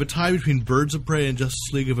 I have a tie between Birds of Prey and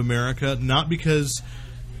Justice League of America, not because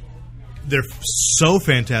they're so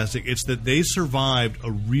fantastic. It's that they survived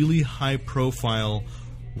a really high-profile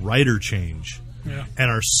writer change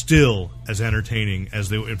and are still as entertaining as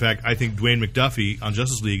they... In fact, I think Dwayne McDuffie on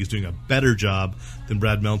Justice League is doing a better job than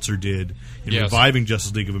Brad Meltzer did in reviving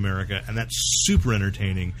Justice League of America, and that's super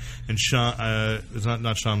entertaining. And it's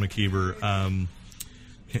not Sean McKeever.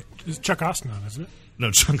 It's Chuck Austin on, isn't it? No,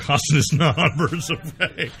 Chuck Austin is not on Birds of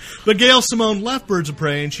Prey. But Gail Simone left Birds of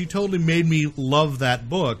Prey, and she totally made me love that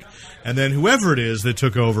book. And then whoever it is that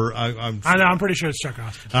took over... I'm pretty sure it's Chuck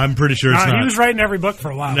Austin. I'm pretty sure it's not. He was writing every book for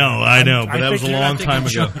a while. No, I know, but that was a long time ago.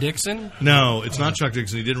 Chuck Dixon? No, it's not Chuck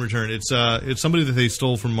Dixon. He didn't return. It's somebody that they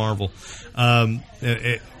stole from Marvel. Doggone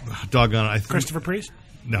it. Christopher Priest?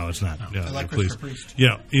 No, it's not. No, I like please. Christopher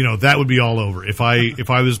Priest. That would be all over if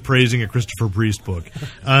I was praising a Christopher Priest book,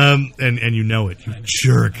 and you know it, you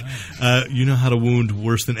jerk. You know how to wound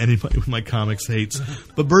worse than anybody with my comics hates.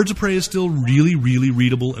 But Birds of Prey is still really, really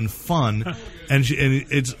readable and fun, and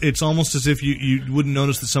it's almost as if you wouldn't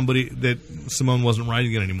notice that Simone wasn't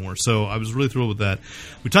writing it anymore. So I was really thrilled with that.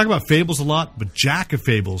 We talk about Fables a lot, but Jack of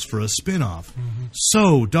Fables for a spin-off,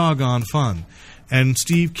 so doggone fun. And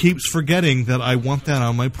Steve keeps forgetting that I want that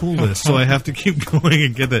on my pool list, so I have to keep going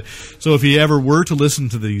and get that. So if he ever were to listen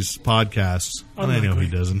to these podcasts, and I know he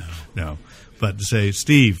doesn't, no, but to say,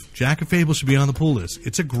 Steve, Jack of Fables should be on the pool list.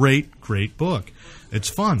 It's a great, great book. It's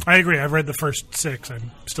fun. I agree. I've read the first 6.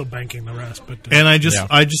 I'm still banking the rest. But and I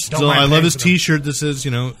love his T-shirt that says,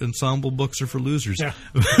 ensemble books are for losers. Yeah.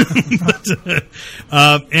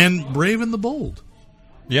 And Brave and the Bold.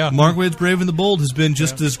 Yeah, Mark Waid's Brave and the Bold has been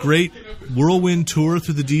just this great whirlwind tour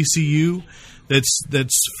through the DCU.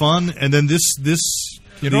 That's fun, and then the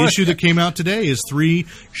issue that came out today is 3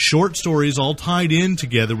 short stories all tied in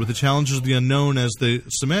together with the Challengers of the Unknown as the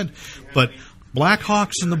cement. But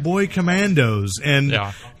Blackhawks and the Boy Commandos and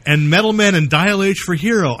Metal Men and Dial H for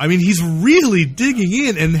Hero. I mean, he's really digging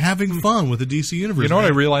in and having fun with the DC universe. You know what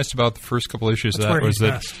I realized about the first couple issues of that was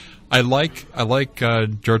that I like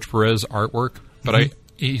George Perez artwork, but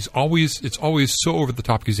it's always so over the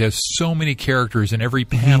top because he has so many characters in every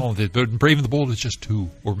panel. But Brave and the Bold is just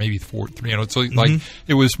 2 or maybe 4. So like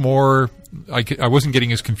it was more. I wasn't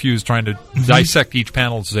getting as confused trying to dissect each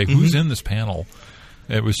panel to say who's in this panel.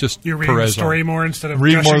 It was just you're reading Perez the story more instead of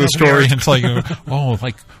reading more of the story. And it's like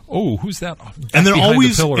who's that? And they're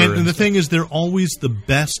always and the thing is they're always the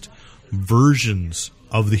best versions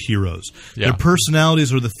of the heroes. Yeah. Their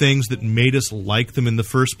personalities are the things that made us like them in the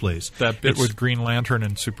first place. That bit with Green Lantern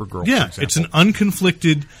and Supergirl. Yeah, for it's an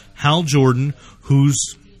unconflicted Hal Jordan who's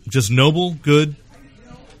just noble, good,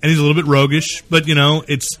 and he's a little bit roguish, but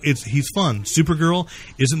he's fun. Supergirl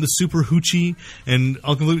isn't the super hoochie and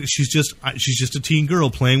she's just a teen girl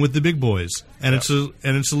playing with the big boys, and it's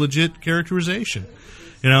a legit characterization.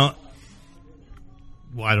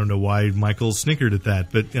 Well, I don't know why Michael snickered at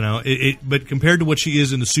that, but but compared to what she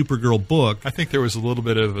is in the Supergirl book, I think there was a little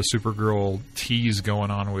bit of a Supergirl tease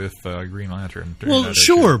going on with Green Lantern. Well,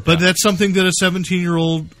 sure, but that's something that a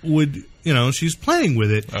 17-year-old would, she's playing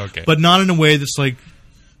with it, but not in a way that's like,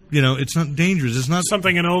 it's not dangerous. It's not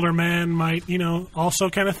something an older man might, also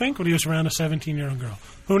kind of think when he was around a 17-year-old girl.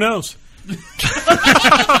 Who knows?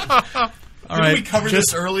 All right, right. we covered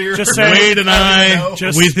this earlier? just saying. Wade and I,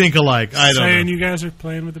 Just we think alike. I don't saying know. you guys are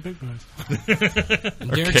playing with the big boys.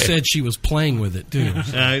 Derek said she was playing with it, too.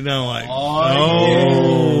 I know.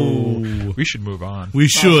 We should move on. We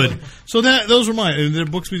should. So those were mine. And they're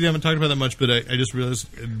books we haven't talked about that much, but I just realized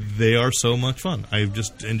they are so much fun. I've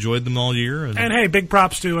just enjoyed them all year. And hey, big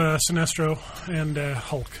props to Sinestro and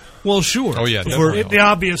Hulk. Well, sure. Oh, yeah, For- definitely. The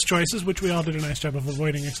obvious choices, which we all did a nice job of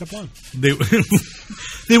avoiding, except one. they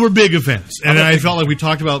they were big events, and I felt like we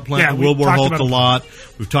talked about we World War talked Hulk about a it. lot.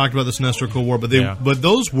 We've talked about the Sinestro Cold War, but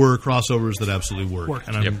those were crossovers that absolutely worked.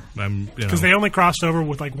 And I'm Because they only crossed over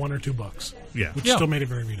with like 1 or 2 books. Yeah. Which Yeah. still made it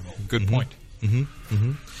very readable. Good point.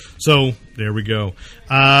 So there we go.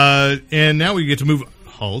 And now we get to move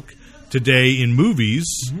Hulk today in movies.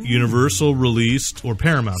 Universal released, or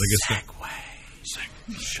Paramount, I guess.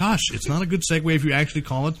 Shush! It's not a good segue if you actually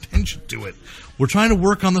call attention to it. We're trying to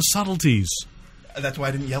work on the subtleties. That's why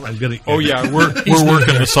I didn't yell at I'm you. gonna, Oh, yeah, we're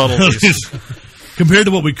working the subtleties. Compared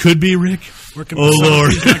to what we could be, Rick. Working Oh the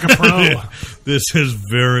Lord, subtleties like a pro. this is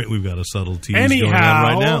very. We've got a subtlety going on Anyhow.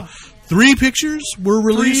 right now. 3 pictures were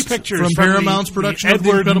released 3 pictures from Paramount's the production of the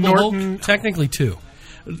Edward Incredible Norton. Hulk. Technically, 2.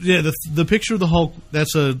 Yeah, the picture of the Hulk.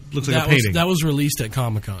 Looks like a painting. That was released at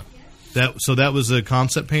Comic-Con. That was a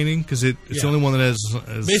concept painting because it's the only one that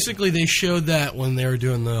has. Basically, they showed that when they were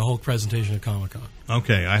doing the Hulk presentation at Comic-Con.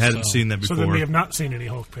 Okay, I hadn't seen that So before. then we have not seen any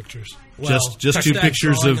Hulk pictures. Just Just 2 that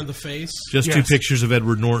pictures drawing of the face. just 2 Yes. pictures of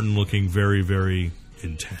Edward Norton looking very, very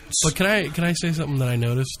intense. But can I say something that I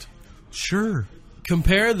noticed? Sure.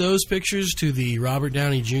 Compare those pictures to the Robert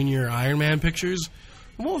Downey Jr. Iron Man pictures.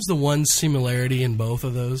 What was the one similarity in both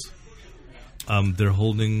of those? They're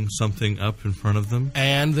holding something up in front of them.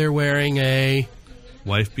 And they're wearing a...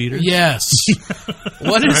 Wife beater. Yes.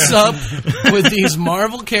 What is up with these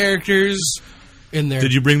Marvel characters in their...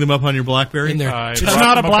 Did you bring them up on your BlackBerry? in their I It's brought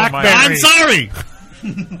not a them up on BlackBerry. I'm sorry.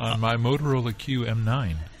 on my Motorola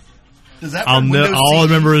QM9. Does that All Windows I CE?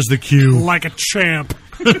 remember is the Q. Like a champ.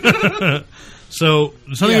 So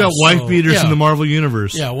something Yeah, about wife so- beaters yeah. in the Marvel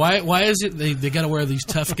universe. Yeah, why is it they got to wear these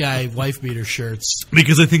tough guy wife beater shirts?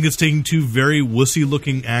 Because I think it's taking 2 very wussy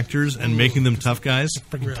looking actors and making them tough guys.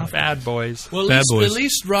 Freaking tough. Bad boys. Well, Bad boys. at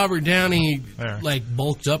least Robert Downey There.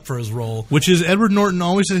 bulked up for his role. Which is Edward Norton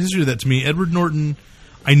always has a history of that to me. Edward Norton,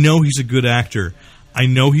 I know he's a good actor. I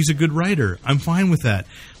know he's a good writer. I'm fine with that.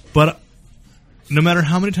 But no matter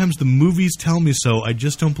how many times the movies tell me so, I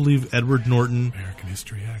just don't believe Edward Norton. American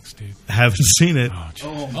History X, dude. Haven't seen it.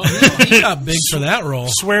 Oh, he got big for that role.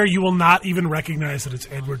 Swear you will not even recognize that it's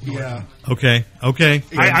Edward Norton. Yeah. Okay.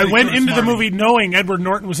 I Big went Chris into the Martin. movie knowing Edward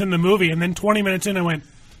Norton was in the movie, and then 20 minutes in, I went,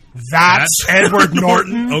 "That's Edward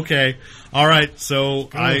Norton." Okay. All right. So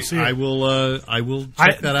I see it. I will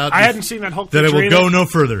check that out. I hadn't seen that Hulk. That it picture will either. go no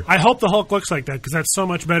further. I hope the Hulk looks like that because that's so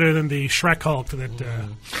much better than the Shrek Hulk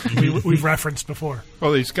that we've referenced before.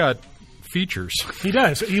 Well, he's got features. He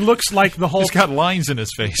does. He looks like the Hulk, He's got lines in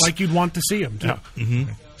his face. like you'd want to see him. Too. Yeah.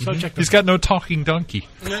 Mm-hmm. So check. He's got no talking donkey.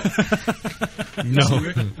 No.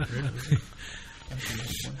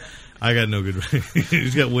 I got no good.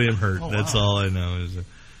 He's got William Hurt. That's all I know.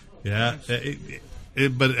 Yeah.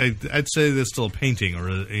 But I'd say that's still a painting or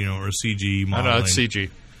a CG No, modeling. it's CG.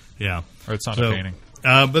 Yeah. Or it's not So, a painting.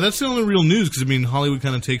 But that's the only real news because I mean Hollywood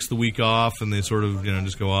kind of takes the week off and they sort of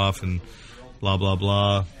just go off and blah blah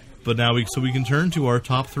blah. But now we can turn to our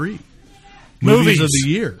top 3 movies of the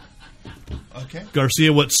year. Okay.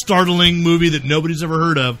 Garcia, what startling movie that nobody's ever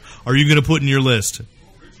heard of are you going to put in your list?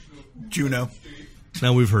 Juno.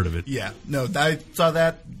 Now we've heard of it. Yeah. No, I saw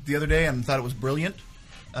that the other day and thought it was brilliant.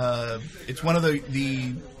 It's one of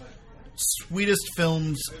the sweetest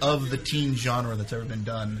films of the teen genre that's ever been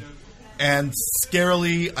done. And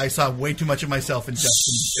scarily, I saw way too much of myself in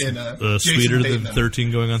Jason Sweeter than Bateman.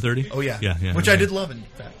 13 going on 30? Oh, yeah. Yeah. Which I did love, in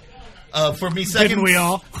fact. For me, second, Didn't we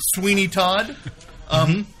all? Sweeney Todd.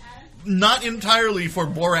 Not entirely for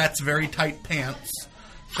Borat's very tight pants,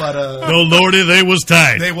 but Oh, Lordy, they was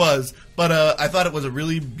tight. they was. But I thought it was a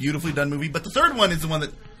really beautifully done movie. But the third one is the one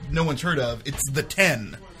that no one's heard of. It's The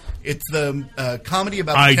 10. It's the comedy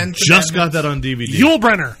about the I 10 just got Commandments. that on DVD. Yul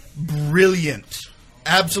Brenner. Brilliant.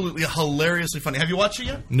 Absolutely hilariously funny. Have you watched it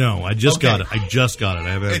yet? No, I just Okay. got it. I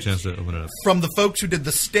haven't had a It's- chance to open it up. From the folks who did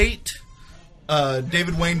The State,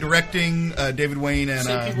 David Wayne directing, David Wayne and...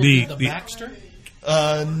 The- Baxter?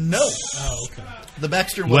 no. Oh, okay. The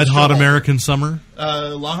Baxter was... Wet Hot Joel. American Summer?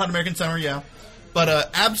 Long Hot American Summer, yeah. But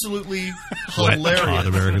absolutely Wet hilarious. Hot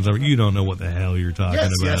American Summer. You don't know what the hell you're talking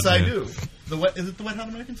Yes, about. yes, I man. do. Is it the Wet Hot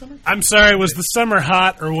American Summer? I'm sorry, was the summer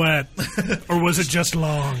hot or wet? Or was it just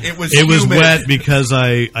long? It was was humid. wet because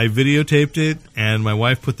I videotaped it, and my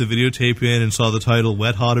wife put the videotape in and saw the title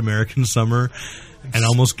Wet Hot American Summer and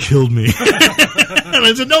almost killed me. And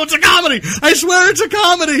I said, no, it's a comedy. I swear it's a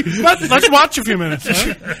comedy. Let's watch a few minutes.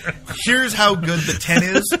 Huh? Here's how good the 10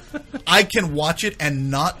 is. I can watch it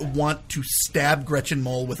and not want to stab Gretchen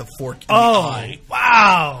Mol with a fork in the eye.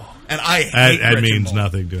 Wow. And I hate That Gretchen means Mol.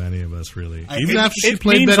 nothing to any of us, really. I Even hate- after she It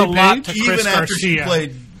played means Betty a lot Page? to Chris Even after she Garcia.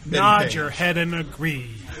 played Betty Nod Page. your head and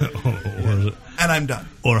agree. And I'm done.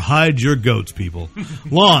 Or hide your goats, people.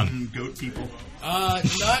 Lon, Goat people.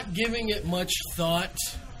 Not giving it much thought.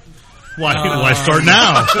 why start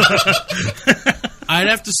now? I'd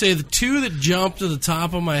have to say the two that jumped to the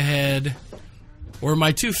top of my head were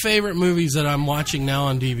my two favorite movies that I'm watching now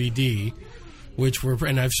on DVD, which were,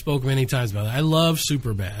 and I've spoken many times about it. I love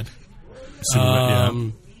Superbad.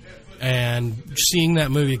 And seeing that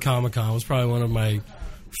movie at Comic-Con was probably one of my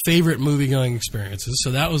favorite movie-going experiences,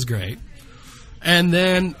 so that was great. And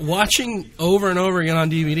then watching over and over again on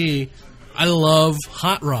DVD, I love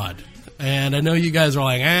Hot Rod. And I know you guys are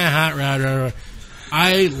like, Hot Rod.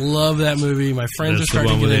 I love that movie. My friends That's are the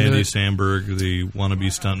starting one to with get into Andy it. Samberg, the wannabe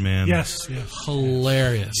stuntman. Yes.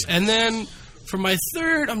 Hilarious. And then for my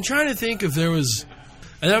third, I'm trying to think if there was...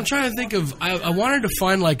 And I'm trying to think of... I wanted to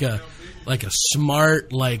find like a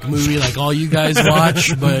smart movie like all you guys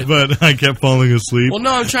watch, But I kept falling asleep. well,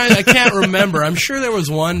 no, I can't remember. I'm sure there was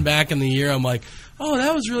one back in the year. I'm like, oh,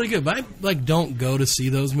 that was really good. But I don't go to see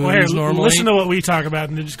those Well, movies here, normally. listen to what we talk about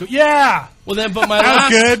and then just go, yeah! Well, then, but my That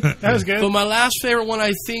last was good. That was good. But my last favorite one,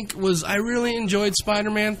 I think, was I really enjoyed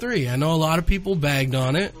Spider-Man 3. I know a lot of people bagged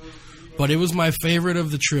on it, but it was my favorite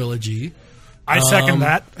of the trilogy. I second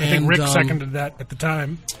that. I think and, Rick seconded that at the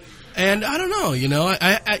time. And I don't know,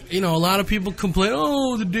 I a lot of people complain,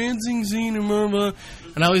 oh, the dancing scene and blah, blah.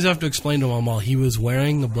 And I always have to explain to them all, he was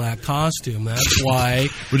wearing the black costume. That's why.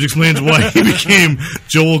 Which explains why he became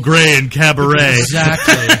Joel Grey in Cabaret.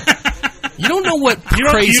 Exactly. You don't know what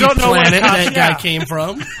crazy you don't know what planet that guy yeah. came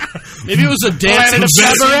from. Maybe it was a dancing Planet of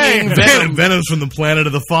singing Venom. Venom's from the planet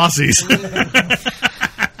of the Fossies.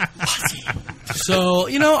 So,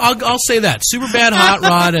 I'll say that. Superbad, Hot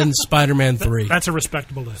Rod, and Spider-Man 3. That's a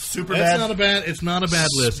respectable list. Super It's bad. not a bad list,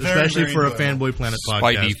 very, especially very for a enjoyable. Fanboy Planet podcast.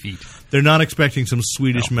 Spidey feet. They're not expecting some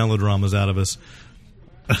Swedish melodramas out of us.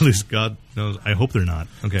 At least God knows. I hope they're not.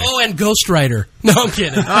 Okay. Oh, and Ghost Rider. No, I'm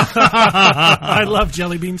kidding. I love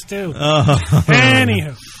jelly beans too.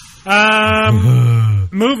 Anywho,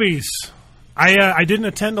 movies. I didn't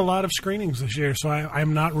attend a lot of screenings this year, so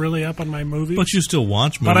I'm not really up on my movies. But you still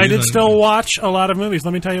watch movies. But I did still watch a lot of movies.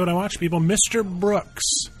 Let me tell you what I watched, people. Mr. Brooks.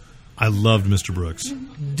 I loved Mr. Brooks.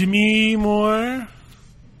 Demi Moore.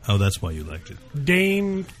 Oh, that's why you liked it.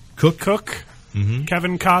 Dane Cook.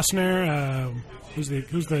 Kevin Costner. Who's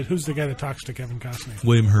the guy that talks to Kevin Costner?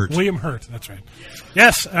 William Hurt. William Hurt. That's right.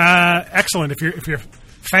 Yes, excellent. If you're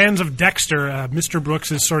fans of Dexter, Mr.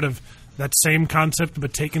 Brooks is sort of that same concept,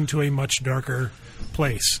 but taken to a much darker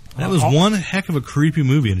place. That was one heck of a creepy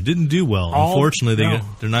movie, and it didn't do well. Unfortunately,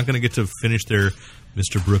 they're not going to get to finish their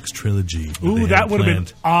Mr. Brooks trilogy. Ooh, that would have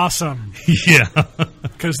been awesome. Yeah.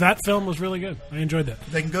 Because that film was really good. I enjoyed that.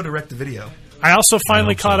 They can go direct to video. I also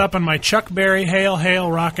finally hope caught so. up on my Chuck Berry Hail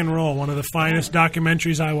Hail Rock and Roll, one of the finest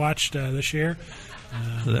documentaries I watched this year.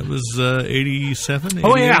 That was 87?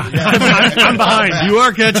 Oh, yeah. I'm behind. You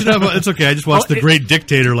are catching up. It's okay. I just watched The Great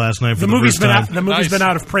Dictator last night for the movie's first been time. out, the movie's Nice. been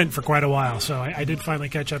out of print for quite a while, so I did finally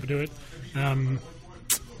catch up to it.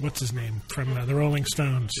 What's his name from the Rolling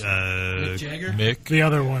Stones? Jagger? Mick. The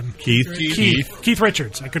other one, Keith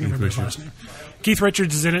Richards. I couldn't remember his last name. Keith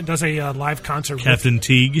Richards is in it. Does a live concert Captain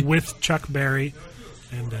Teague. with Chuck Berry,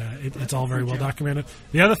 and it's all very well documented.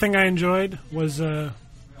 The other thing I enjoyed was the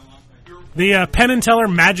Penn and Teller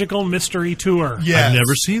Magical Mystery Tour. Yes. I've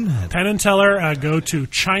never seen that. Penn and Teller go to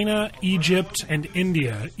China, Egypt, and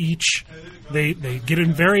India. Each they get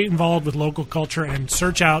very involved with local culture and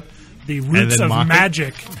search out the roots then of mock it?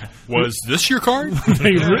 magic. Was this your card?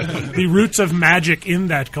 The roots of magic in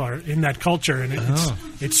that culture, and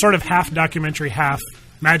it's sort of half documentary, half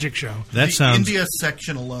magic show. That The sounds. India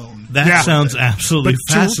section alone. That Yeah. sounds absolutely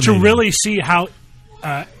But to fascinating. really see how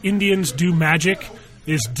Indians do magic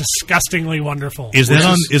is disgustingly wonderful. Is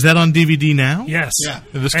that on DVD now? Yes. Yeah.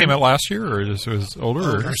 This came out last year, or this was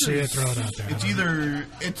older? Or? Garcia, throw it out there.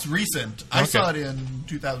 It's recent. I saw it in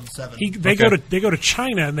 2007. They go to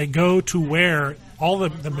China and they go to where all the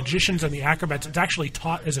magicians and the acrobats. It's actually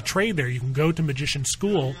taught as a trade there. You can go to magician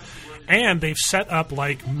school, and they've set up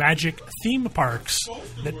like magic theme parks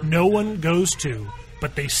that no one goes to,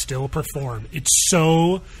 but they still perform. It's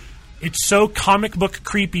so It's so comic book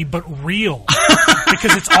creepy, but real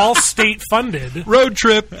because it's all state funded. Road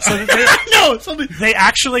trip. So that No, it's something. they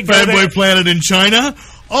actually go there Fanboy Planet in China.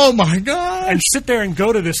 Oh my god! and sit there and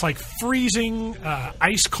go to this like freezing,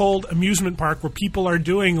 ice cold amusement park where people are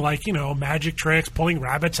doing like magic tricks, pulling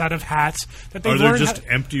rabbits out of hats. That they Are there learned just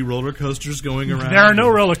empty roller coasters going around? There are no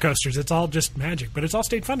roller coasters. It's all just magic, but it's all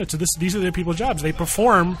state funded. So these are their people's jobs. They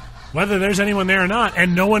perform whether there's anyone there or not,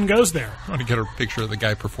 and no one goes there. I want to get a picture of the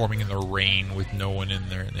guy performing in the rain with no one in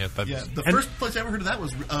there. Yeah, Yeah, the first place I ever heard of that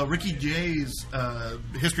was Ricky Jay's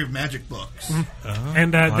History of Magic books.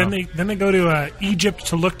 And then they go to Egypt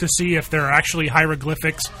to look to see if there are actually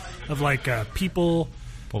hieroglyphics of like people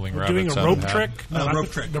pulling doing rabbits a out rope of hat. trick. Not rope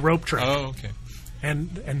trick. The rope trick. Oh, okay.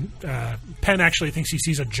 And Penn actually thinks he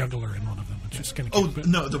sees a juggler in one of them. It's just kind of Oh,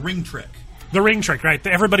 no, the ring trick. The ring trick, right?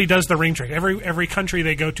 Everybody does the ring trick. Every country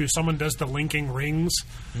they go to, someone does the linking rings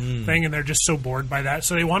thing, and they're just so bored by that.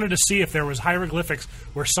 So they wanted to see if there was hieroglyphics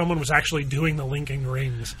where someone was actually doing the linking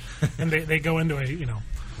rings, and they go into a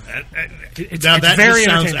it's Now that very just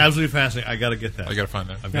sounds entertaining. absolutely fascinating. I got to get that. I got to find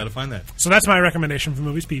that. I've got to find that. So that's my recommendation for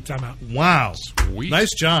Movies Peeps. I'm out. Wow! Sweet.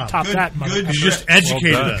 Nice job. Top that, good motherfucker. You just Well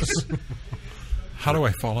educated done. us. How do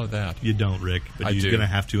I follow that? You don't, Rick, but I you're do. going to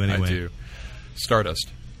have to anyway. I do. Stardust.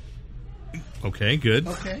 Okay, good.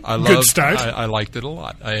 Okay. I Good loved, start. I liked it a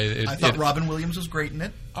lot. I thought Robin Williams was great in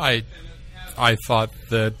it. I thought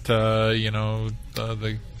that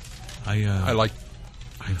I liked.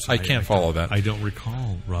 I'm sorry, I can't follow that. I don't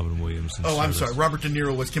recall Robin Williams. in Oh, I'm Stardust. sorry. Robert De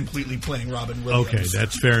Niro was completely playing Robin Williams. Okay,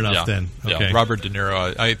 that's fair enough Yeah, then. Okay. yeah. Robert De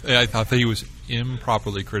Niro. I thought that he was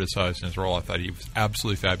improperly criticized in his role. I thought he was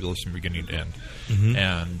absolutely fabulous from beginning to end,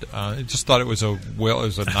 and I just thought it was a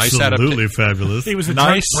nice Absolutely adaptation. fabulous. He was a Nice.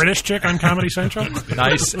 drunk British chick on Comedy Central.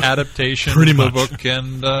 Nice adaptation Pretty of the much. book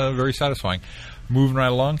and very satisfying. Moving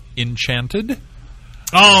right along, Enchanted.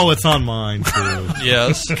 Oh, it's on mine too.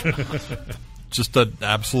 Yes. Just an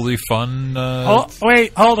absolutely fun.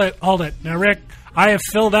 Wait, hold it. Now, Rick, I have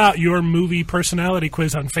filled out your movie personality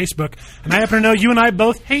quiz on Facebook, and I happen to know you and I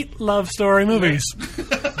both hate love story movies.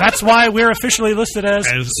 That's why we're officially listed as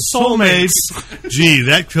soulmates. Gee,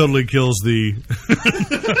 that totally kills the.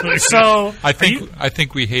 So, I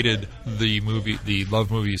think we hated the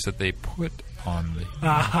love movies that they put on the.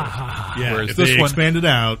 Yeah, Whereas if this they one- expanded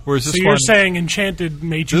out. Whereas this so you're one, saying Enchanted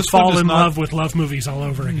made you This one fall does in not- love with love movies all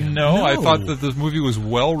over again? no, I No. thought that the movie was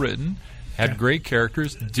well written, had great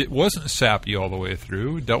characters, wasn't sappy all the way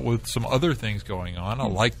through, dealt with some other things going on. I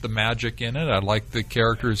liked the magic in it. I liked the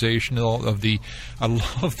characterization of the. I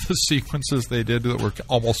love the sequences they did that were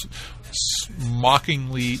almost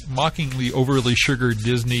mockingly overly sugared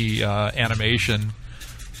Disney animation.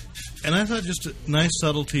 And I thought just a nice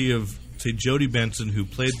subtlety of, say, Jodie Benson, who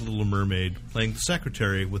played the Little Mermaid, playing the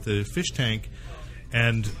secretary with a fish tank,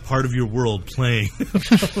 and part of your world playing.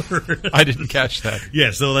 I didn't catch that.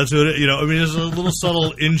 Yeah, so that's what I mean, there's a little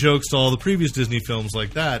subtle in-jokes to all the previous Disney films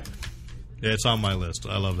like that. Yeah, it's on my list.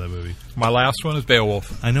 I love that movie. My last one is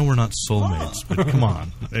Beowulf. I know we're not soulmates, but come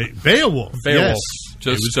on. Hey, Beowulf. Beowulf. Yes. It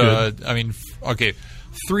was Just, good. okay.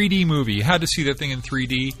 3D movie. You had to see that thing in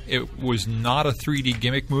 3D. It was not a 3D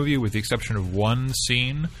gimmick movie, with the exception of one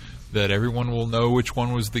scene that everyone will know which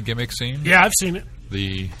one was the gimmick scene. Yeah, I've seen it.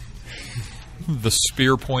 The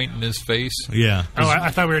spear point in his face. Yeah. Oh,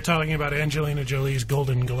 I thought we were talking about Angelina Jolie's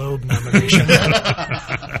Golden Globe nomination.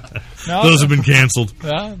 No, Those have been canceled.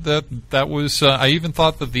 yeah, that was. I even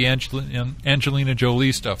thought that the Angelina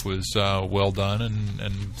Jolie stuff was well done,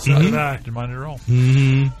 and so did I I. didn't mind it at all.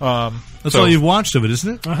 That's So- all you've watched of it,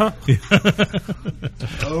 isn't it? Uh-huh.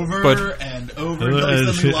 Over But- and over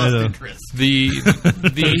until he lost interest.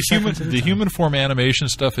 The human form animation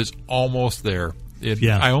stuff is almost there.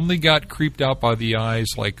 Yeah. I only got creeped out by the eyes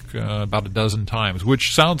about a dozen times,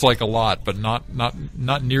 which sounds like a lot, but not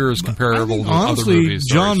near as comparable to other Honestly, movies.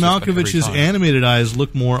 So John it's just like every Malkovich's time. animated eyes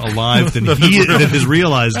look more alive than than his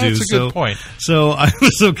real eyes do. That's a good point. So I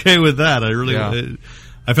was okay with that. I really, Yeah.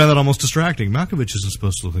 I found that almost distracting. Malkovich isn't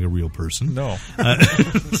supposed to look like a real person. No,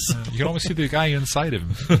 you can almost see the guy inside him.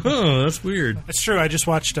 Oh, that's weird. It's true. I just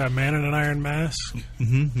watched Man in an Iron Mask.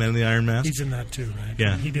 Man in the Iron Mask. He's in that too, right?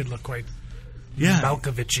 Yeah. He did look quite Yeah.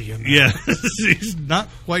 Malkovichian. Yeah, he's not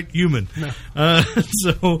quite human.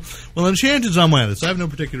 Well, Enchanted's on my list. I have no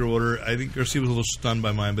particular order. I think Garcia was a little stunned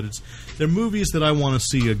by mine, but they're movies that I want to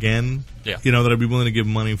see again. Yeah. That I'd be willing to give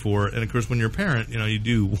money for. And of course, when you're a parent, you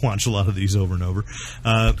do watch a lot of these over and over.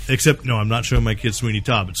 Except, no, I'm not showing my kids Sweeney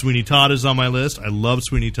Todd, but Sweeney Todd is on my list. I love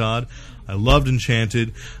Sweeney Todd. I loved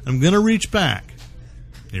Enchanted. I'm going to reach back.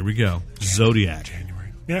 Here we go. Zodiac.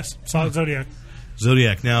 January. Yes, Solid Zodiac.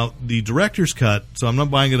 Zodiac. Now, the director's cut, so I'm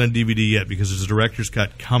not buying it on DVD yet because there's a director's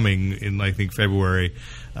cut coming in, I think, February.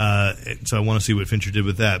 So I want to see what Fincher did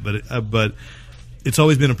with that. But it's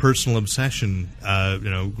always been a personal obsession,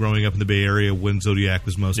 growing up in the Bay Area when Zodiac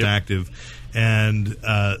was most active. And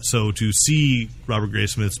so to see Robert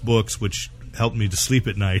Graysmith's books, which helped me to sleep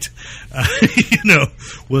at night,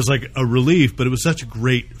 was like a relief. But it was such a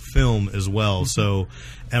great film as well. So,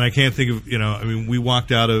 and I can't think of, we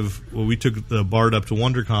walked out of, we took the BART up to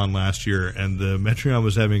WonderCon last year, and the Metreon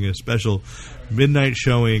was having a special midnight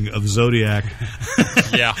showing of Zodiac.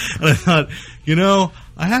 Yeah. And I thought,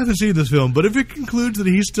 I haven't seen this film, but if it concludes that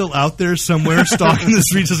he's still out there somewhere stalking the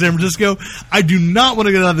streets of San Francisco, I do not want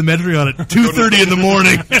to get out of the Metreon at 2:30 in the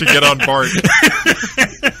morning to get on BART.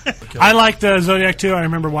 I liked Zodiac too. I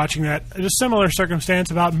remember watching that. It was a similar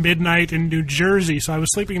circumstance about midnight in New Jersey, so I was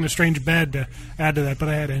sleeping in a strange bed to add to that, but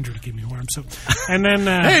I had Andrew to keep me warm. So, and then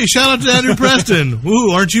hey, shout out to Andrew Preston!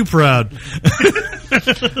 Woo, aren't you proud?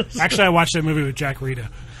 Actually, I watched that movie with Jack Rita.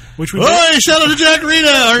 Which hey, shout out to Jack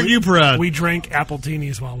Rita! Aren't you proud? We drank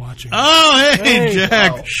Appletinis while watching. Oh, hey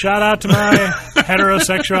Jack! Wow. Shout out to my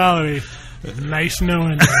heterosexuality. Nice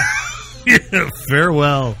knowing you.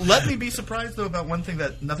 Farewell. Let me be surprised, though, about one thing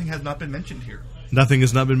that nothing has not been mentioned here. Nothing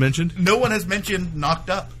has not been mentioned? No one has mentioned Knocked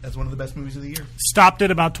Up as one of the best movies of the year. Stopped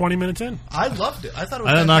it about 20 minutes in. I loved it. I thought it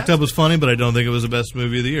was I thought Knocked fantastic. Up was funny, but I don't think it was the best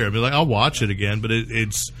movie of the year. I mean, I'll watch it again, but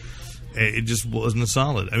it just wasn't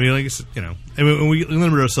solid. I mean, like I said, we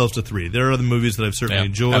limit ourselves to 3. There are other movies that I've certainly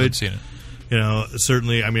enjoyed. Haven't seen it.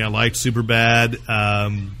 Certainly. I mean, I liked Superbad.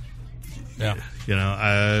 Yeah.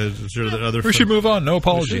 Sure that other. We should move on. No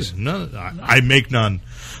apologies. No, I make none.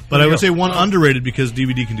 But I would say one underrated because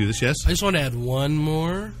DVD can do this. Yes. I just want to add one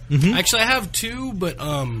more. Mm-hmm. Actually, I have 2, but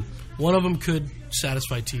one of them could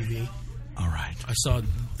satisfy TV. All right. I saw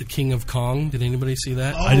The King of Kong. Did anybody see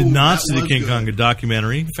that? I did not see the King Kong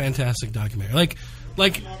documentary. Fantastic documentary.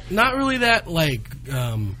 Like not really that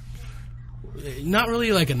not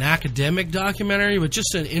really like an academic documentary, but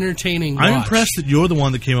just an entertaining watch. I'm impressed that you're the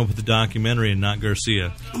one that came up with the documentary and not Garcia.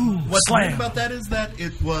 What's weird about that is that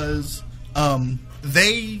it was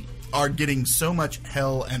they are getting so much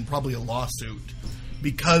hell and probably a lawsuit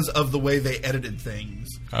because of the way they edited things.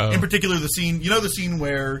 In particular, the scene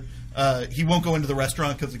where he won't go into the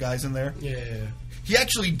restaurant because the guy's in there. Yeah. He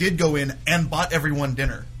actually did go in and bought everyone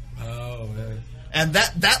dinner. Oh man. And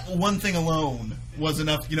that one thing alone was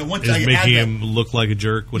enough. Once Is I making had him look like a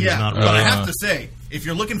jerk when he's not but really. I have to say, if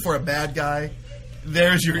you're looking for a bad guy,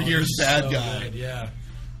 there's your year's bad guy. Good, yeah.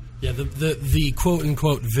 Yeah, the quote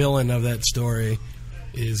unquote villain of that story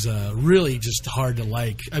is really just hard to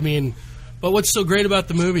like. I mean, but what's so great about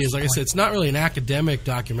the movie is, like I said, it's not really an academic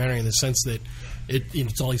documentary in the sense that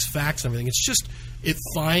it's all these facts and everything. It's just it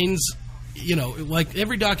finds, like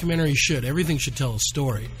every documentary should. Everything should tell a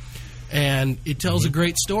story. And it tells a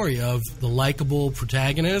great story of the likable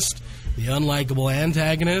protagonist, the unlikable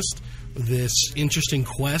antagonist, this interesting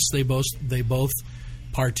quest they both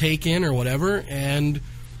partake in or whatever, and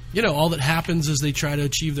all that happens as they try to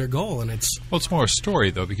achieve their goal. And it's more a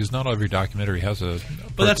story though, because not every documentary has an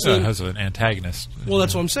antagonist. Well,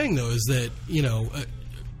 that's what I'm saying though, is that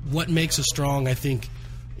what makes a strong, I think,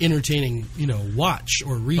 entertaining, watch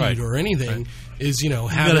or read or anything is, having You've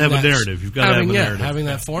got to have a narrative. You've got to have a narrative. Having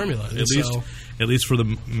that formula. At least for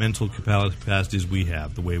the mental capacities we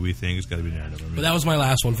have, the way we think, it's got to be narrative. But that was my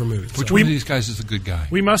last one for movies. Which one of these guys is a good guy?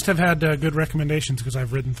 We must have had good recommendations because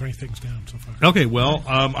I've written 3 things down so far. Okay, well,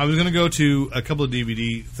 I was going to go to a couple of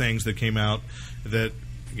DVD things that came out that,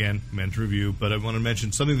 again, meant to review, but I want to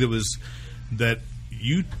mention something that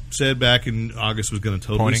you said back in August was going to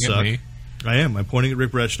totally suck. Pointing at me? I am. I'm pointing at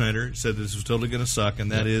Rick Bretschneider. Said this was totally going to suck,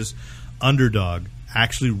 and that is Underdog.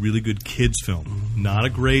 Actually, really good kids film. Not a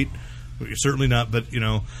great, certainly not, but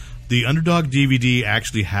the Underdog DVD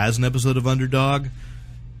actually has an episode of Underdog.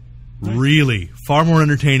 Really, far more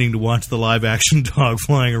entertaining to watch the live action dog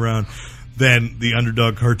flying around than the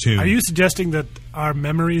Underdog cartoon. Are you suggesting that our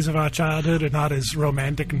memories of our childhood are not as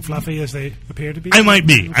romantic and fluffy as they appear to be? I might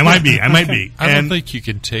be. I might be. I don't think you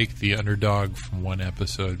can take the Underdog from one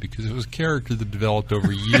episode because it was a character that developed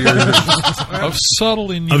over years of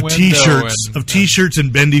subtle innuendo. Of T-shirts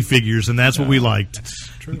and bendy figures, and that's what we liked.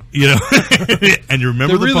 True. And you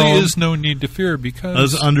remember there the really poem? is no need to fear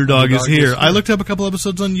because Underdog is here. I looked up a couple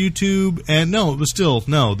episodes on YouTube, and no, it was still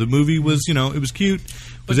the movie was it was cute.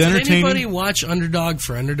 But was did entertaining. anybody watch Underdog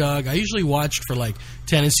for Underdog? I usually watched for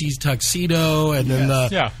Tennessee's Tuxedo, and then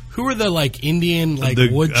who were the Indian the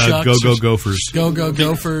woodchucks? Go Gophers. Go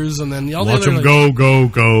Gophers, and then all Watch the other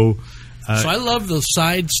them go. So I love the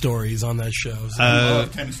side stories on that show.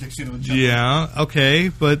 Kind of sticks in general. Yeah, okay,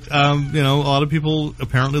 but a lot of people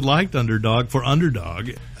apparently liked Underdog for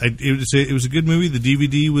Underdog. It was a good movie. The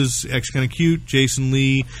DVD was actually kind of cute. Jason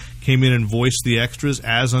Lee came in and voiced the extras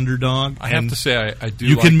as Underdog. I have to say, I do.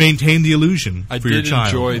 You can maintain the illusion for your child.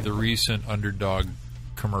 I did enjoy the recent Underdog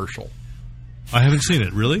commercial. I haven't seen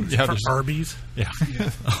it. Really? Yeah, For Arby's. yeah.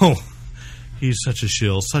 Oh, he's such a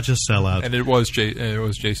shill, such a sellout. And it was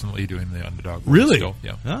Jason Lee doing the Underdog. Really? Still,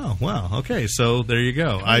 yeah. Oh, wow. Okay, so there you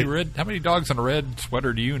go. How many dogs in a red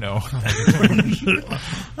sweater do you know?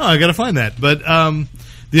 I got to find that. But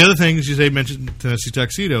the other thing, as you mentioned Tennessee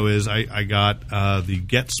Tuxedo, is I got the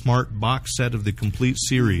Get Smart box set of the complete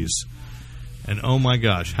series. And oh my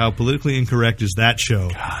gosh, how politically incorrect is that show?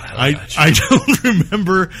 God, I don't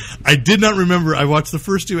remember. I did not remember. I watched the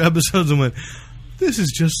first 2 episodes and went, this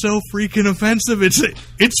is just so freaking offensive. It's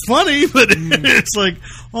funny, but it's like,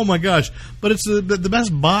 oh my gosh. But it's the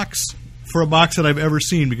best box for a box that I've ever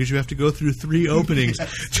seen, because you have to go through 3 openings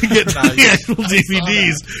to get to the actual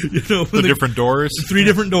DVDs. The different doors? 3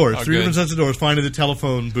 different doors. Oh, 3 good. different sets of doors. Finding the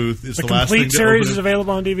telephone booth is the last thing complete to series open is it.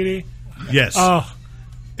 available on DVD. Yes. Oh,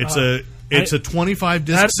 It's a 25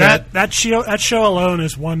 disc set. That show alone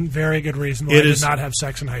is one very good reason why I did not have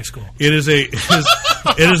sex in high school. It is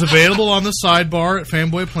available on the sidebar at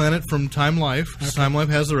Fanboy Planet from Time Life. Okay. Time Life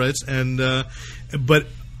has the rights, and but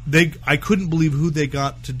I couldn't believe who they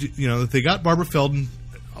got to do. That they got Barbara Feldon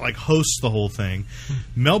hosts the whole thing.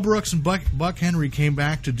 Mel Brooks and Buck Henry came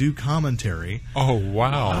back to do commentary. Oh,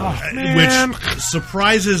 wow. Which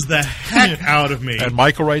surprises the heck out of me. And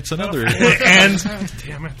Michael writes another. And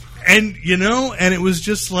damn it. And and it was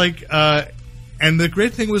just and the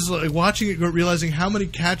great thing was watching it, realizing how many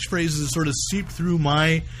catchphrases sort of seeped through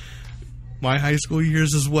my high school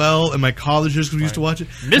years as well, and my college years, because we used to watch it.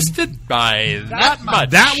 Missed it by that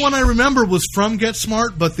much. That one I remember was from Get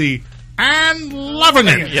Smart, but the "and loving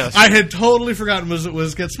it," yes. I had totally forgotten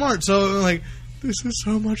was Get Smart. So this is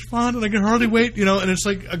so much fun, and I can hardly wait. And it's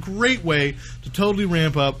a great way to totally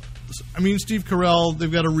ramp up. I mean, Steve Carell, they've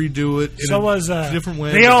got to redo it in a different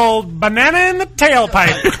way. The old banana in the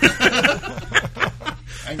tailpipe.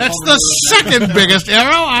 That's the second biggest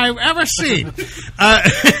arrow I've ever seen.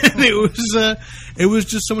 It was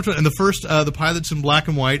just so much fun. And the first, the pilot's in black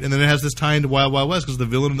and white, and then it has this tie into Wild Wild West, because the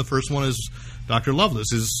villain in the first one is Dr.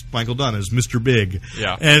 Loveless, is Michael Dunn, is Mr. Big.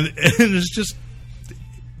 Yeah. And it's just,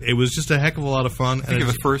 it was just a heck of a lot of fun. I think in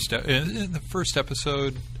the first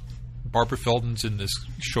episode, Barbara Feldon's in this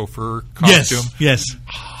chauffeur costume. Yes.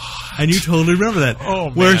 And you totally remember that. Oh,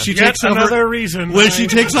 man. Where she takes off another reason. When she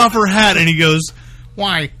takes off her hat and he goes,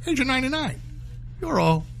 "Why, Agent 99, you're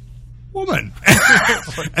a woman."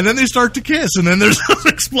 And then they start to kiss, and then there's an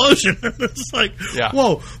explosion. It's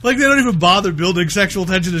whoa. They don't even bother building sexual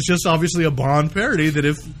tension. It's just obviously a Bond parody that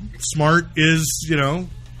if Smart is,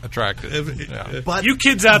 attractive. But you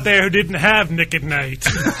kids out there who didn't have Nick at Night,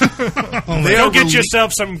 go get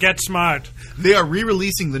yourself some Get Smart. They are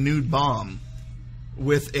re-releasing the Nude Bomb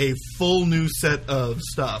with a full new set of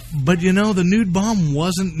stuff. But the Nude Bomb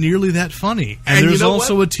wasn't nearly that funny, and there's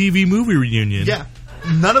also a TV movie reunion. Yeah,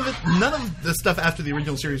 none of the stuff after the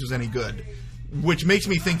original series was any good, which makes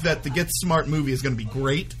me think that the Get Smart movie is going to be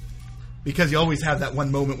great, because you always have that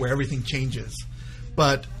one moment where everything changes.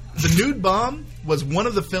 But the Nude Bomb was one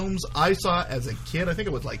of the films I saw as a kid. I think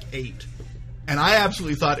it was 8. And I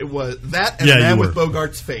absolutely thought it was that and The Man with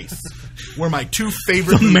Bogart's Face were my 2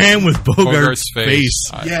 favorite The Man with Bogart's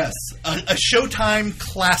Face. Yes. A Showtime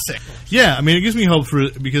classic. Yeah, I mean, it gives me hope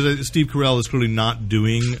because Steve Carell is clearly not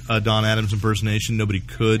doing a Don Adams impersonation. Nobody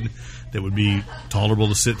could. That would be tolerable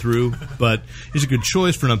to sit through. But it's a good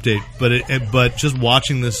choice for an update. But just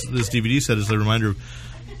watching this DVD set is a reminder of,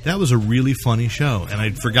 that was a really funny show, and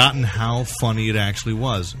I'd forgotten how funny it actually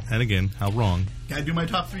was. And again, how wrong. Can I do my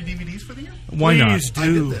top 3 DVDs for the year? Why not? Please do. I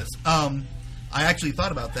did this. I actually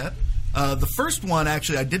thought about that. The first one,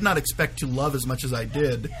 actually, I did not expect to love as much as I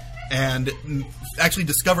did, and actually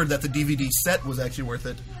discovered that the DVD set was actually worth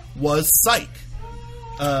it, was Psych.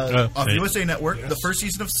 Off USA Network. Yes. The first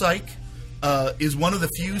season of Psych is one of the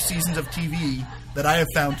few seasons of TV that I have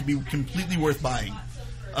found to be completely worth buying.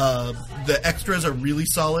 The extras are really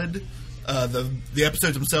solid. The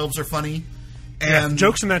episodes themselves are funny, and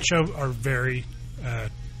jokes in that show are very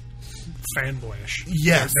fanboyish.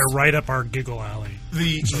 Yes, they're right up our giggle alley.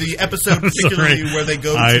 The episode particularly where they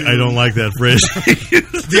go. I don't like that phrase.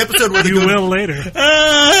 The episode where they you will later.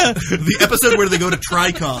 The episode where they go to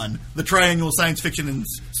TriCon, the Triannual Science Fiction and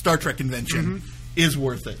Star Trek Convention, is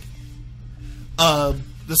worth it.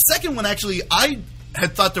 The second one, actually, I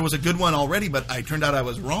had thought there was a good one already, but I turned out I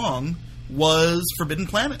was wrong, was Forbidden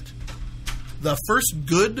Planet. The first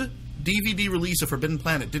good DVD release of Forbidden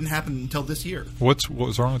Planet didn't happen until this year. What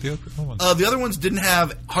was wrong with the other ones? The other ones didn't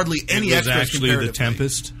have hardly any It was extras. actually The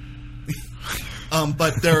Tempest.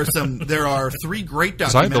 But there are 3 great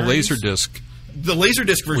documentaries. I had the Laserdisc. The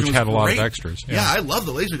Laserdisc version Which had was a lot of great. extras, yeah. Yeah, I love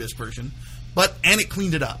the Laserdisc version. And it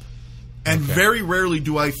cleaned it up. And very rarely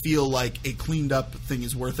do I feel like a cleaned up thing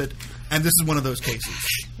is worth it. And this is one of those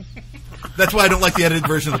cases. That's why I don't like the edited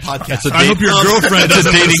version of the podcast. I hope your girlfriend That's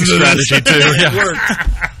a doesn't dating listen to this. strategy, too. It Yeah.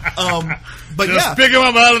 worked. But Just pick him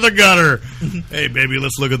up out of the gutter. Hey, baby,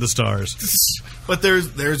 let's look at the stars. But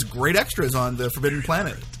there's great extras on the Forbidden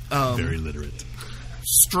Planet. Very literate.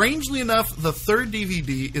 Strangely enough, the third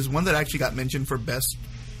DVD is one that actually got mentioned for the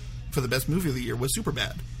best movie of the year was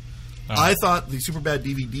Superbad. I thought the Superbad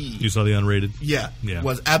DVD. You saw the unrated? Yeah.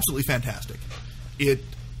 Was absolutely fantastic. It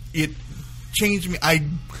changed me.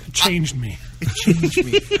 It changed me.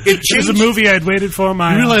 It was a movie I'd waited for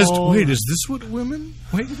my You realized, whole... wait, is this what women?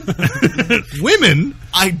 Wait. Women?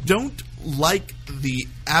 I don't like the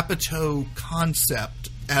Apatow concept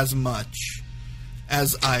as much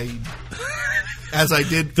as I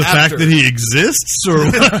did The fact that he exists? Or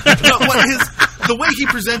what? the way he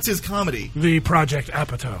presents his comedy. The Project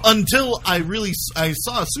Apatow. Until I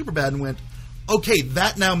saw Superbad and went, okay,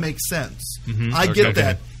 that now makes sense. I get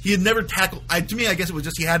that. He had never tackled... to me, I guess it was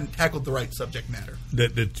just he hadn't tackled the right subject matter.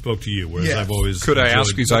 That spoke to you, whereas Yes. I've always... Could I enjoyed-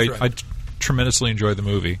 ask, because I tremendously enjoyed the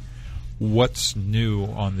movie, what's new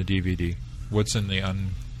on the DVD? What's in the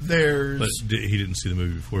There's... But he didn't see the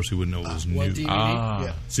movie before, so he wouldn't know what was new. What DVD?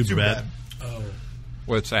 yeah, Superbad. Oh.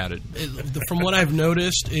 what's added? From what I've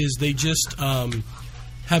noticed is they just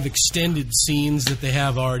have extended scenes that they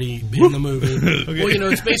have already in the movie. Okay.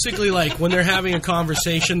 Well, it's basically like when they're having a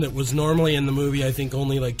conversation that was normally in the movie, I think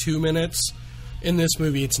only like 2 minutes. In this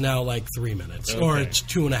movie, it's now like 3 minutes, or it's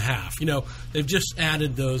 2.5. They've just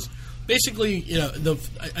added those. Basically,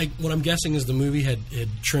 what I'm guessing is the movie had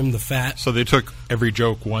trimmed the fat. So they took every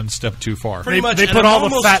joke one step too far. Pretty much. They And put I'm all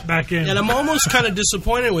almost- the fat back in. And I'm almost kind of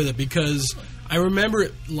disappointed with it because I remember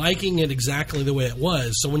liking it exactly the way it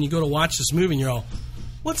was. So when you go to watch this movie and you're all,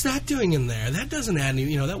 what's that doing in there? That doesn't add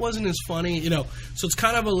any, that wasn't as funny, So it's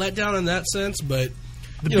kind of a letdown in that sense, but...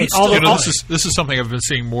 it's still- This is something I've been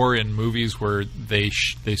seeing more in movies where they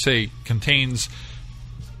say contains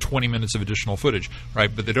 20 minutes of additional footage,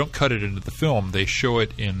 right? But they don't cut it into the film. They show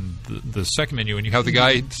it in the second menu, and you have the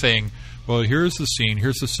guy saying, well, here's the scene,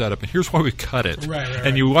 here's the setup, and here's why we cut it. Right.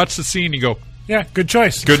 And you watch the scene and you go, yeah, good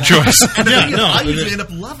choice. good choice. I usually end up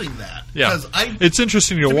loving that. Yeah. Because It's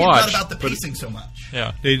interesting to me, watch. It's not about the but- pacing so much.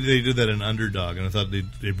 Yeah. They did that in Underdog, and I thought they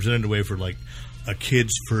presented a way for like a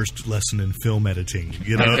kid's first lesson in film editing.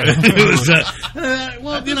 It was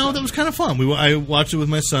that was kind of fun. I watched it with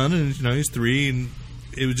my son, and he's 3, and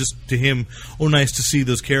it was just to him, nice to see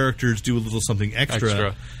those characters do a little something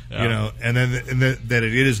extra. Yeah. And then that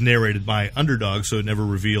it is narrated by Underdog, so it never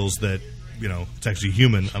reveals that it's actually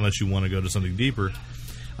human unless you want to go to something deeper.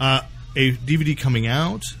 A DVD coming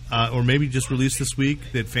out, or maybe just released this week,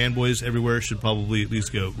 that fanboys everywhere should probably at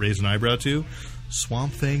least go raise an eyebrow to.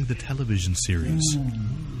 Swamp Thing, the television series.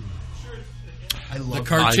 I love The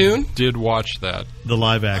cartoon? I did watch that. The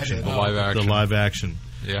live action. The live action. The live action.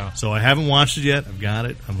 Yeah. So I haven't watched it yet. I've got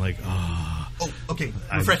it. I'm like, Oh, okay.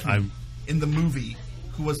 Refresh me. In the movie,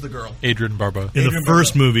 who was the girl? Adrian Barba. In the Adrian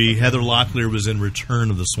first Barbeau. movie, Heather Locklear was in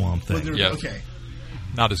Return of the Swamp Was Thing. there- Yes. Okay.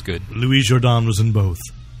 Not as good. Louis Jourdan was in both.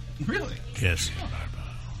 Really? Yes.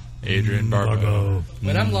 Adrian Barba. Barbeau.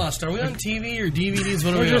 Wait, I'm lost. Are we on TV or DVDs?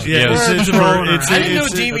 What are we on? Yeah, Yes. it's I didn't know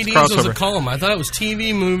it's DVDs was a crossover. column. I thought it was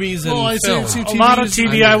TV, movies, and Well, I film. see A lot of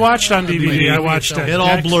TV I watched on DVD. I watched It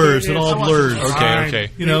all blurs. It all blurs.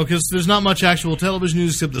 Okay. Because there's not much actual television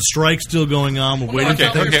news except the strike's still going on. We're waiting for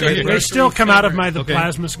things. okay. They still come out of the Okay.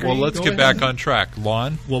 plasma screen. Well, let's get back on track.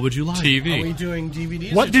 Lon, What would you like? Are we TV. doing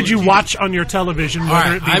DVDs? What or did you TV? watch on your television, whether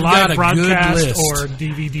right, it be I've got live a broadcast good list. or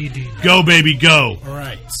DVD? Go, baby, go. All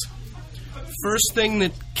right. First thing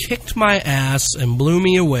that kicked my ass and blew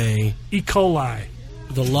me away, E. coli.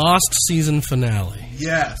 the Lost season finale.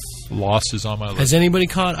 Yes. Lost is on my list. Has anybody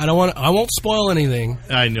caught? I won't spoil anything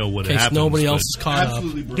I know what in case happens. nobody but else is caught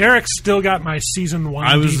Absolutely brilliant. Derek's still got my season 1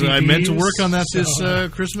 I DVDs. meant to work on that this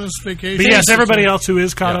Christmas vacation. But yes, everybody else who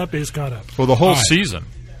is caught Yeah. up is caught up. Well, the whole All right. season.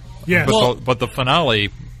 Yes. But the finale.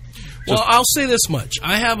 Well, I'll say this much: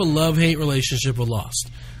 I have a love-hate relationship with Lost.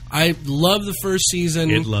 I love the first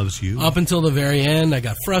season. It loves you. Up until the very end, I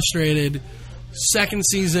got frustrated. Second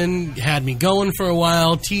season had me going for a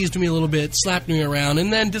while, teased me a little bit, slapped me around,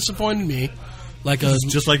 and then disappointed me like a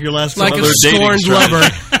Just like your last like a other dating scorned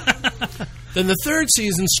strategy. lover. Then the third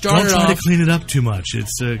season Don't started try off. to clean it up too much.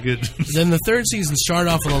 It's good. Then the third season started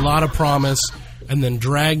off with a lot of promise, and then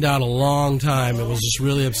dragged out a long time. It was just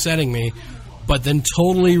really upsetting me, but then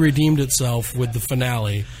totally redeemed itself with the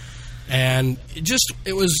finale. And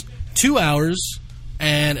it was 2 hours,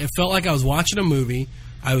 and it felt like I was watching a movie.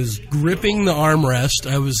 I was gripping the armrest.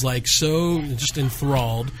 I was like so just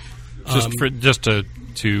enthralled. Just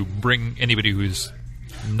to bring anybody who's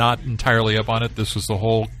not entirely up on it, this was the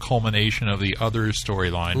whole culmination of the other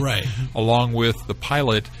storyline, Right. Along with the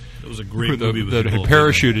pilot. It was a great movie with that the had whole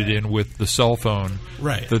parachuted in with the cell phone.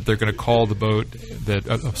 Right. That they're going to call the boat that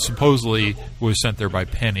supposedly was sent there by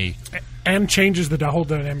Penny. And changes the whole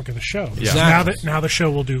dynamic of the show. Yeah. Now the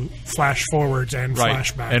show will do flash forwards and Right.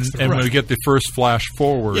 flashbacks. And when we get the first flash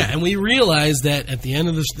forward. Yeah, and we realized that at the end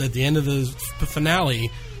of the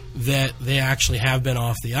finale that they actually have been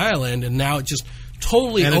off the island, and now it just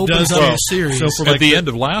totally And it opens does- up well, the series. so for At like the end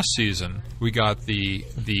of last season, we got the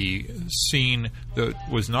scene that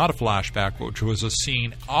was not a flashback, which was a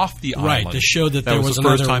scene off the Right, island. to show that there was the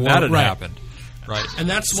first another time war- that had right. happened. Right. and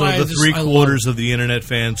that's So why the I just, three I love- quarters of the internet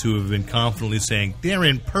fans who have been confidently saying they're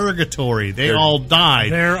in purgatory, they all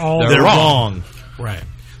died, They're they're wrong. wrong. right.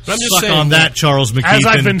 But I'm just Suck saying on that, Charles McKeithen. As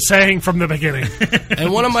I've been saying from the beginning.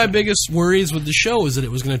 And one of my biggest worries with the show is that it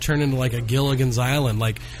was going to turn into like a Gilligan's Island.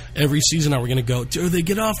 Like every season, are we going to go? Do they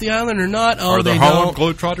get off the island or not? Oh, Are they the Harlem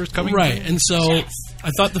don't. Globetrotters coming? Right, and so I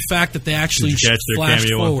thought the fact that they actually Did you catch their flashed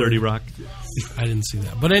cameo forward, on 30 Rock? I didn't see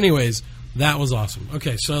that. But anyways, that was awesome.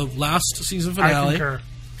 Okay, so last season I finale. concur.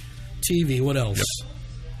 TV. What else?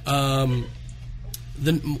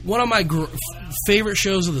 One of my favorite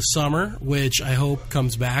shows of the summer, which I hope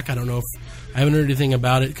comes back. I don't know if I haven't heard anything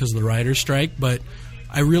about it because of the writer's strike, but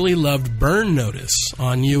I really loved Burn Notice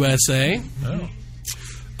on USA.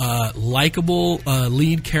 Likeable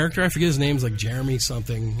lead character. I forget his name. Is like Jeremy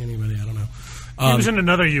something. Anybody? I don't know. He was in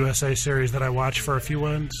another USA series that I watched for a few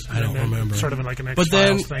ones. I don't and then remember. Sort of in like an But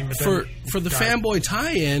then X-Files thing. But for the died. Fanboy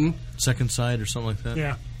tie-in. Second Side or something like that?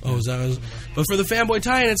 Yeah. Oh, is that? But for the Fanboy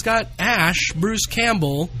tie-in, it's got Ash, Bruce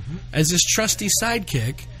Campbell, as his trusty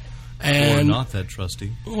sidekick, Or and not that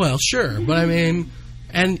trusty. well, sure, but I mean,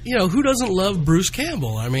 and you know, who doesn't love Bruce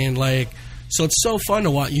Campbell? I mean, like, so it's so fun to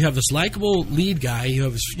watch. You have this likable lead guy. You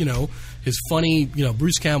have his, his funny,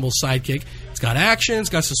 Bruce Campbell sidekick. It's got action. It's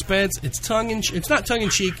got suspense. It's it's not tongue in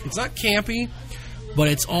cheek. It's not campy, but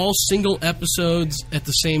it's all single episodes at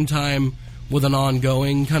the same time with an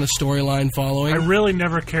ongoing kind of storyline following. I really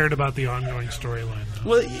never cared about the ongoing storyline.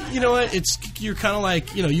 Well, you know what? You're kind of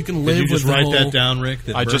like, you can live Did you with just the write whole, that down, Rick?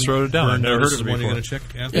 That I just wrote it down. Burn I've never Notice heard of it is one you're before. going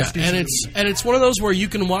to check? Yeah, and it's one of those where you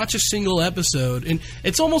can watch a single episode, and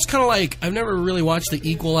it's almost kind of like, I've never really watched The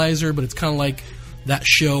Equalizer, but it's kind of like that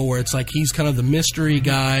show where it's like he's kind of the mystery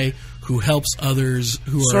guy who helps others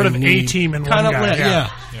who are Sort of in need. A-team in Kind one of, guy.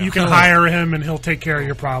 yeah. You can hire him and he'll take care of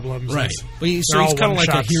your problems. Right. It's- But he's they're all kind of like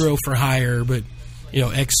a one-shots. hero for hire, but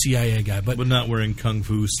ex-CIA guy, but But not wearing kung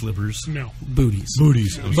fu slippers. No. booties.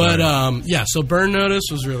 Booties. But so Burn Notice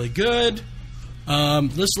was really good.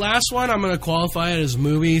 This last one, I'm going to qualify it as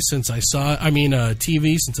movie since I saw it. I mean,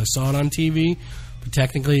 TV since I saw it on TV. But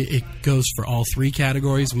technically, it goes for all three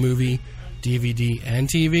categories: movie, DVD, and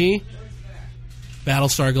TV.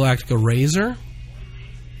 Battlestar Galactica Razor.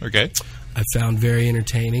 Okay. I found very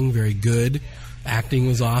entertaining, very good. Acting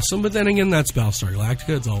was awesome, but then again, that's Battlestar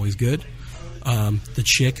Galactica. It's always good. The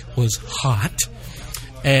chick was hot.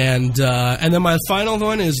 And then my final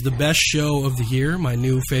one is the best show of the year, my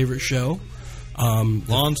new favorite show.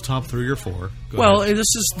 Lon's top 3 or 4. Go Well, ahead.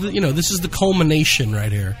 this is this is the culmination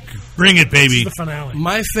right here. Bring it, baby. The finale.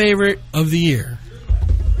 My favorite of the year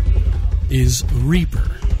is Reaper.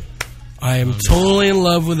 I am totally in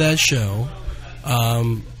love with that show.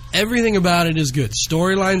 Everything about it is good.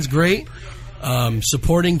 Storyline's great.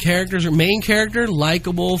 Supporting characters, or main character,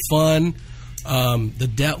 likable, fun.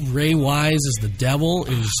 Ray Wise as the devil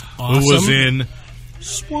is awesome. Who was in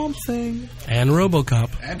Swamp Thing And RoboCop.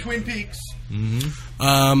 And Twin Peaks.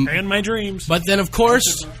 And my dreams. But then, of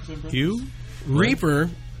course, You? Reaper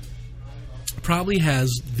probably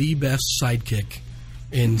has the best sidekick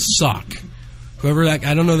in Sock. Whoever that,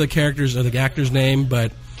 I don't know the character's or the actor's name,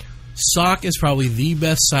 but Sock is probably the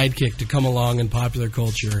best sidekick to come along in popular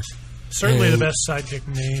culture. Certainly And- the best sidekick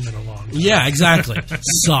name in a long time. Yeah, exactly.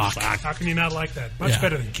 Sock. How can you not like that? Much Yeah.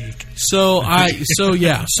 better than Geek. So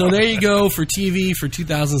there you go for TV for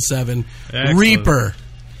 2007. Excellent. Reaper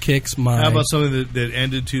kicks my. How about something that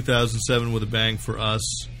ended 2007 with a bang for us?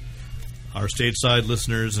 Our stateside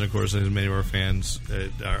listeners, and of course, as many of our fans,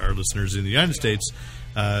 our listeners in the United States,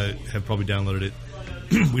 have probably downloaded it.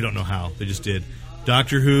 We don't know how. They just did.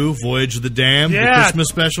 Doctor Who, Voyage of the Damned, the Christmas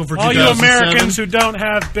special for all 2007. you Americans who don't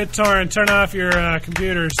have BitTorrent, turn off your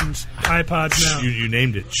computers and iPods now. You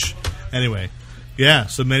named it. Anyway, yeah,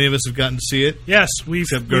 so many of us have gotten to see it. Yes,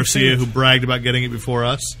 except Garcia, who bragged about getting it before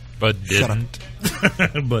us. But didn't.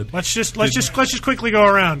 But let's just quickly go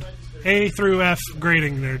around. A through F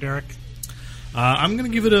grading there, Derek. I'm going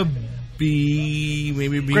to give it a B,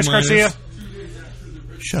 maybe a B Chris minus. Garcia?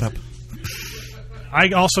 Shut up. I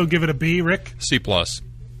also give it a B, Rick. C+.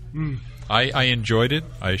 I enjoyed it.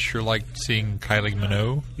 I sure liked seeing Kylie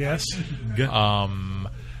Minogue. Yes.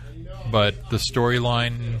 But the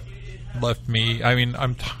storyline left me. I mean,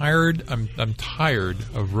 I'm tired. I'm tired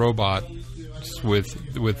of robots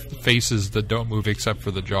with faces that don't move except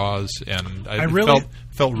for the jaws, and I really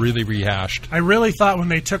felt really rehashed. I really thought when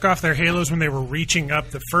they took off their halos, when they were reaching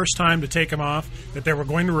up the first time to take them off, that they were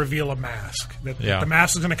going to reveal a mask. That the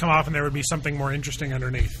mask was going to come off, and there would be something more interesting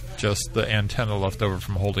underneath. Just the antenna left over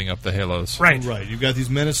from holding up the halos. Right. You've got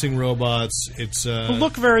these menacing robots. It's who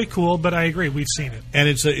look very cool, but I agree, we've seen it. And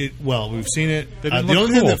we've seen it. The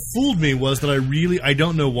only thing that fooled me was that I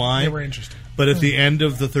don't know why. They were interesting. But at the end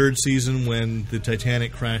of the third season, when the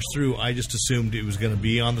Titanic crashed through, I just assumed it was going to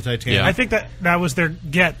be on the Titanic. Yeah. I think that was their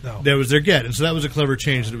get, though. That was their get. And so that was a clever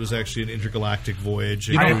change, that it was actually an intergalactic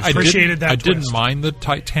voyage. I appreciated that I twist. didn't mind the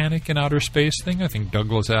Titanic in outer space thing. I think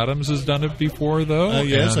Douglas Adams has done it before, though.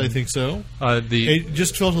 Yes, I think so. It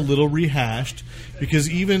just felt a little rehashed, because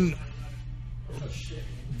even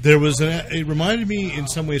there was it reminded me in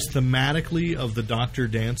some ways thematically of the Doctor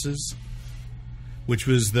Dances, which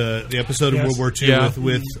was the episode of World War II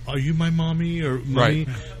with "Are you my mommy?" or "Mommy,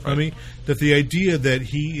 mommy." That the idea that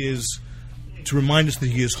he is, to remind us that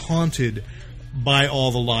he is haunted by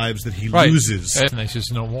all the lives that he loses, and there's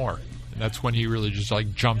just no more. And that's when he really just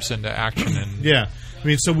jumps into action. And I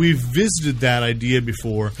mean, so we've visited that idea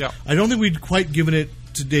before. Yeah. I don't think we'd quite given it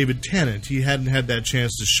to David Tennant. He hadn't had that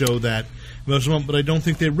chance to show that emotional, but I don't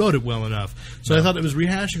think they wrote it well enough. So I thought it was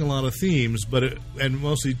rehashing a lot of themes, and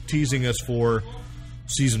mostly teasing us for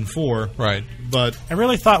season 4. Right. But I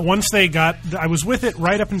really thought once I was with it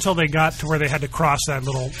right up until they got to where they had to cross that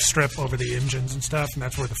little strip over the engines and stuff, and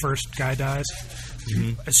that's where the first guy dies.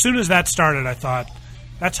 Mm-hmm. As soon as that started, I thought,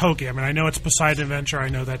 that's hokey. I mean, I know it's Poseidon Adventure. I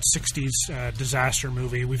know that 60s disaster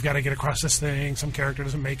movie. We've got to get across this thing. Some character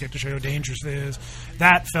doesn't make it to show how dangerous it is.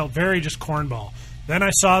 That felt very just cornball. Then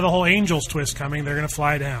I saw the whole Angels twist coming. They're going to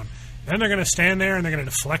fly down. Then they're going to stand there and they're going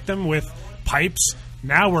to deflect them with pipes.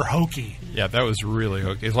 Now we're hokey. Yeah, that was really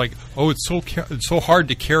hokey. It's like, it's so hard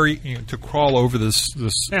to carry, to crawl over this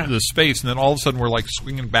space, and then all of a sudden we're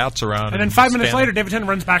swinging bats around. And then 5 minutes later, David Tennant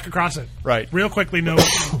runs back across it. Right. Real quickly,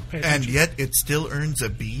 and yet it still earns a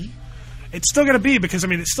B? It's still going to be, because,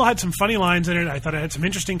 it still had some funny lines in it. I thought it had some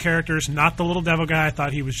interesting characters. Not the little devil guy. I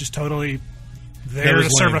thought he was just totally there to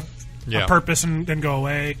serve a purpose and then go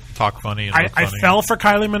away. Talk funny. And I fell for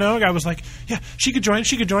Kylie Minogue. I was like, yeah, she could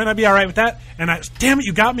join. I'd be all right with that. And damn it,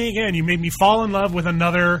 you got me again. You made me fall in love with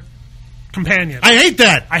another companion. I hate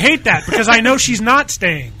that because I know she's not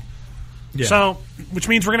staying. Yeah. So, which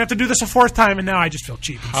means we're going to have to do this a 4th time, and now I just feel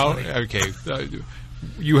cheap. Okay.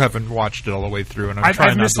 You haven't watched it all the way through, and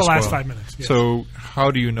I've missed the last 5 minutes. Yes. So, how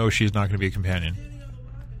do you know she's not going to be a companion?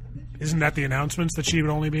 Isn't that the announcements that she would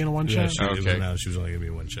only be in a one-shot? She was only going to be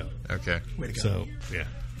in one shot. Okay. Way to go. So,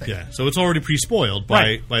 so it's already pre-spoiled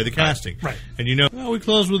by the casting. Right. And we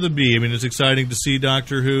close with a B. It's exciting to see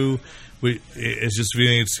Doctor Who. It's just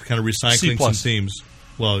feeling it's kind of recycling some themes.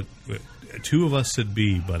 Well, 2 of us said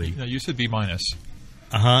B, buddy. No, you said B minus.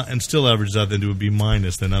 And still averages out into a B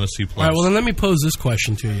minus, then not a C+. All right, well, then let me pose this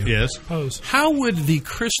question to you. Yes? Pose. How would the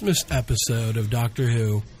Christmas episode of Doctor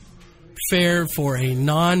Who fare for a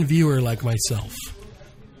non-viewer like myself?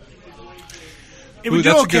 It would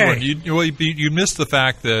that's do okay. a good one. You missed the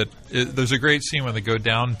fact that there's a great scene when they go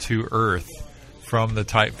down to Earth from the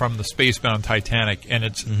spacebound Titanic, and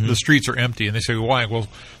the streets are empty, and they say, why? Well,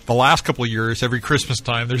 the last couple of years, every Christmas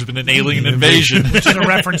time, there's been an alien invasion. Which is a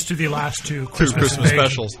reference to the last 2 Christmas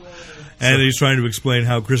specials. And he's trying to explain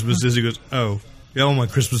how Christmas is. He goes, all my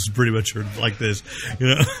Christmas is pretty much like this.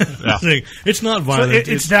 It's not violent.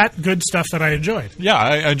 So it's that good stuff that I enjoyed. Yeah,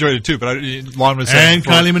 I enjoyed it too. But Lon was saying, and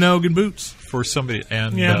Kylie Minogue in boots for somebody,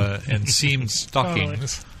 and seamed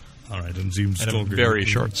stockings. All right, and seamed and a very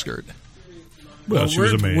short skirt. Well, she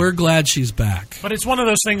was amazing. We're glad she's back. But it's one of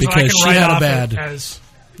those things because that I can write off bad, as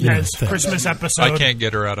Christmas episode. I can't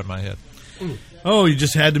get her out of my head. Oh, you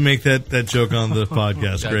just had to make that joke on the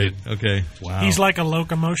podcast. Great. Okay. Wow. He's like a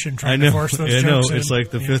locomotion trying to force those jokes in. It's like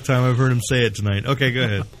the 5th time I've heard him say it tonight. Okay, go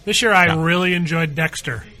ahead. This year I really enjoyed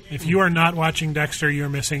Dexter. If you are not watching Dexter, you're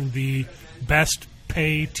missing the best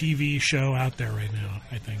pay TV show out there right now,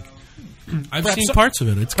 I think. I've seen parts of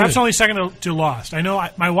it. It's Perhaps good. only second to Lost. I know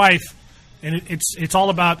my wife, and it's all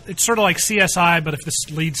about, it's sort of like CSI, but if the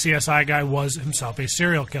lead CSI guy was himself a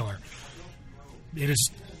serial killer. It is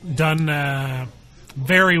done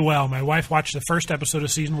very well. My wife watched the first episode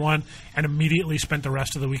of season 1 and immediately spent the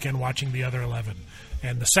rest of the weekend watching the other 11.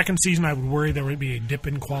 And the second season, I would worry there would be a dip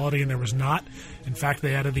in quality, and there was not. In fact,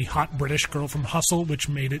 they added the hot British girl from Hustle, which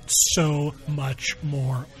made it so much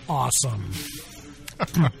more awesome.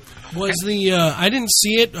 Was the I didn't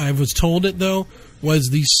see it. I was told it though. Was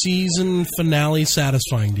the season finale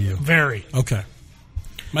satisfying to you? Very. Okay.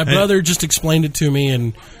 My brother just explained it to me,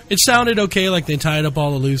 and it sounded okay. Like they tied up all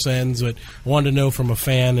the loose ends, but I wanted to know from a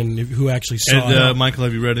fan and who actually saw it. And Michael,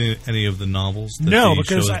 have you read any of the novels that No, the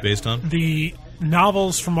because show is based on? The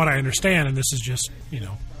novels, from what I understand, and this is just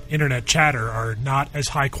internet chatter, are not as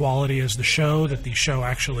high quality as the show. That the show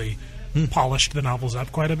actually polished the novels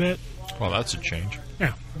up quite a bit. Well, that's a change.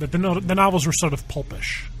 Yeah, but the novels were sort of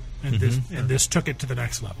pulpish, and this took it to the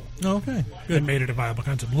next level. Oh, okay. It made it a viable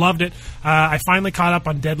concept. Loved it. I finally caught up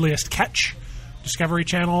on Deadliest Catch, Discovery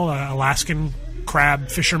Channel, Alaskan crab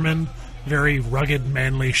fisherman. Very rugged,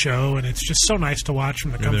 manly show, and it's just so nice to watch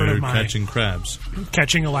from the comfort They're of my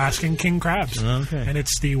catching Alaskan king crabs. Okay. And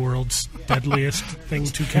it's the world's deadliest thing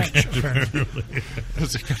to catch. Apparently.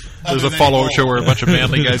 There's a follow-up show where a bunch of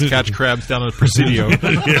manly guys catch crabs down at Presidio.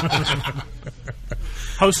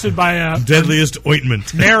 Hosted by Deadliest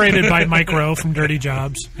Ointment, narrated by Mike Rowe from Dirty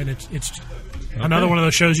Jobs, and it's another one of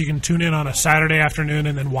those shows you can tune in on a Saturday afternoon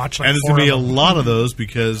and then watch. Like, and there's going to be a lot of those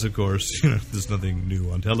because, of course, there's nothing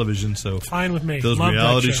new on television. So fine with me. Those Love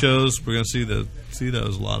reality shows, we're going to see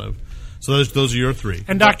those a lot of. So those are your three.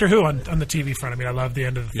 And Doctor Who on the TV front. I mean, I loved the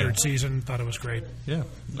end of the third season. Thought it was great. Yeah.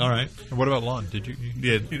 All right. And what about Lon? Did you?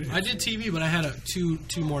 Yeah. I did TV, but I had two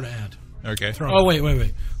more to add. Okay. Oh, wait.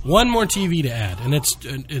 One more TV to add, and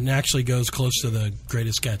it actually goes close to the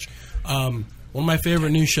Greatest Catch. One of my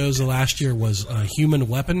favorite new shows of last year was Human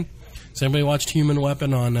Weapon. Has anybody watched Human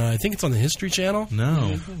Weapon on, I think it's on the History Channel?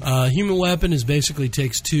 No. Human Weapon basically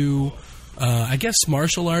takes two, I guess,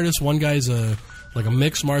 martial artists. One guy's a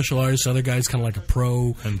mixed martial artist. The other guy's kind of like a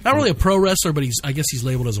pro, not really a pro wrestler, but I guess he's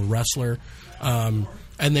labeled as a wrestler.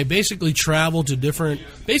 And they basically travel to different,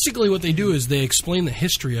 basically what they do is they explain the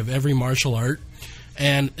history of every martial art.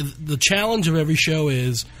 And the challenge of every show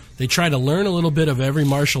is they try to learn a little bit of every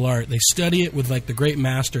martial art. They study it with like the great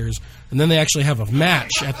masters, and then they actually have a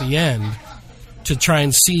match at the end to try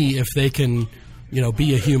and see if they can,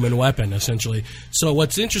 be a human weapon, essentially. So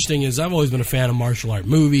what's interesting is I've always been a fan of martial art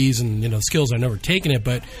movies and, skills. I've never taken it,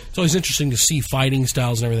 but it's always interesting to see fighting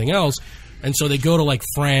styles and everything else. And so they go to like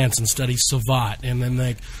France and study Savate, and then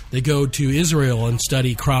they go to Israel and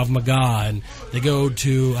study Krav Maga, and they go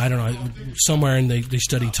to somewhere and they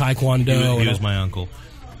study Taekwondo. He was my uncle.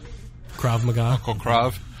 Krav Maga. Uncle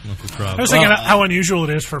Krav. I was thinking how unusual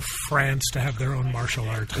it is for France to have their own martial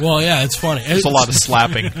art. Well, yeah, it's funny. It's a lot of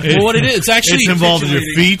slapping. Well, what it is, it's actually it's involved in your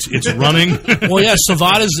feet. It's running. Well, yeah,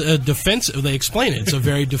 Savate is a defensive. They explain it. It's a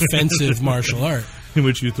very defensive martial art. In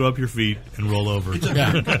which you throw up your feet and roll over. It's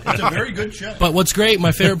a very good show. But what's great,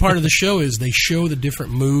 my favorite part of the show is they show the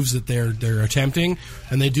different moves that they're attempting,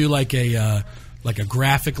 and they do like a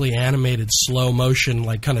graphically animated slow motion,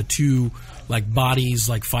 like kind of two like bodies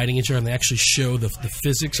like fighting each other, and they actually show the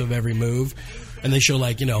physics of every move. And they show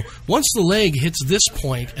once the leg hits this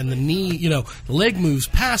point and the knee, the leg moves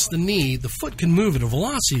past the knee, the foot can move at a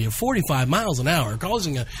velocity of 45 miles an hour,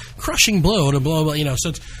 causing a crushing blow to blah, blah, So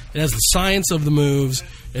it has the science of the moves.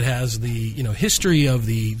 It has the, history of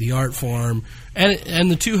the art form.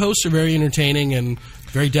 And the two hosts are very entertaining and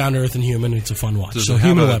very down-to-earth and human. It's a fun watch. Does so it have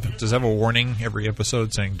Human Weapon. Does it have a warning every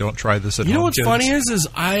episode saying, don't try this at home, You know what's kids? funny is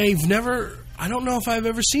I don't know if I've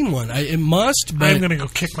ever seen one. It must, but I'm going to go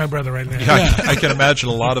kick my brother right now. Yeah, I can imagine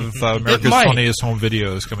a lot of America's Funniest Home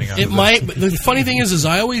Videos coming out. It of this. might. But the funny thing is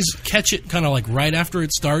I always catch it kind of like right after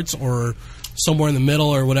it starts or somewhere in the middle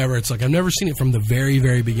or whatever. It's like I've never seen it from the very,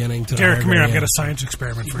 very beginning to Derek, the come here. very I've got end. a science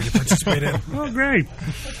experiment for you to participate in. Oh, great.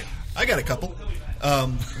 I got a couple.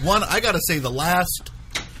 One, I got to say the last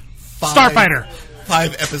Starfighter.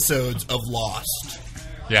 5 episodes of Lost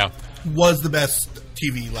Yeah. was the best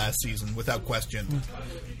TV last season, without question.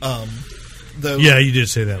 Yeah, you did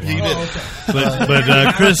say that. You Lon. did.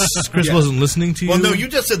 But Chris wasn't listening to you. Well, no, you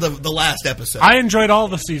just said the last episode. I enjoyed all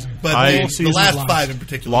the season. but the the last Lost. 5 in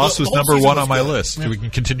particular. Lost The was whole number season 1 was on my good. list, so we can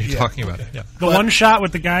continue talking about it. Yeah. The one shot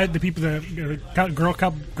with the guy, the people, the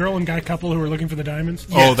girl and guy couple who were looking for the diamonds.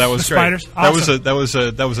 Oh, that was The great. spiders.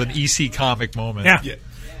 Awesome. That was an EC comic moment. Yeah. Yeah.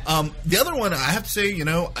 The other one, I have to say,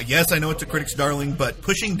 yes, I know it's a critic's darling, but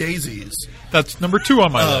Pushing Daisies. That's number 2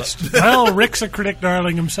 on my list. Well, Rick's a critic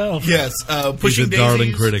darling himself. Yes, Pushing He's a Daisies.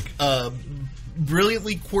 darling critic.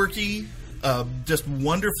 Brilliantly quirky, just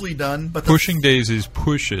wonderfully done. But Pushing Daisies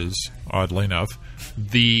pushes, oddly enough,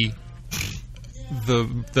 the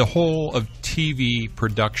whole of TV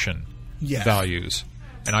production values.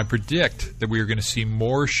 And I predict that we are going to see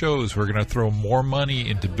more shows. We're going to throw more money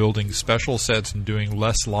into building special sets and doing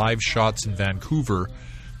less live shots in Vancouver.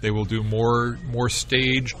 They will do more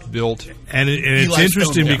staged built. And it's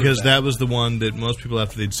interesting Stone because that. that was the one that most people,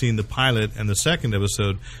 after they'd seen the pilot and the second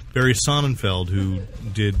episode, Barry Sonnenfeld, who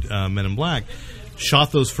did Men in Black,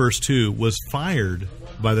 shot those first 2, was fired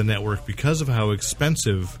by the network because of how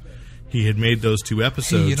expensive he had made those 2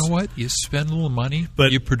 episodes. Hey, you know what? You spend a little money,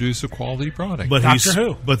 but you produce a quality product. But Doctor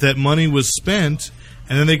Who. But that money was spent,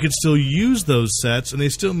 and then they could still use those sets, and they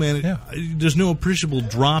still managed. Yeah. There's no appreciable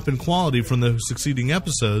drop in quality from the succeeding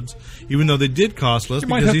episodes, even though they did cost less. You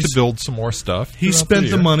might have to build some more stuff. He throughout spent the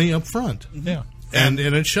year. money up front, Yeah. and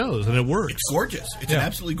it shows, and it works. It's gorgeous. It's an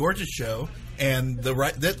absolutely gorgeous show. And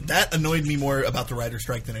that annoyed me more about the writer's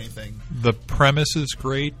strike than anything. The premise is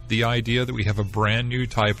great. The idea that we have a brand new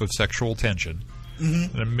type of sexual tension.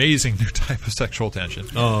 An amazing new type of sexual tension.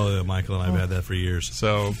 Oh, Michael and I have had that for years.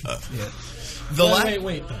 So,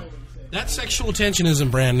 Wait, though. That sexual tension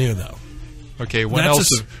isn't brand new, though. okay, when else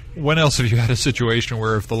have you had a situation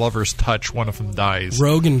where if the lovers touch, one of them dies?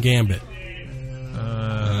 Rogue and Gambit.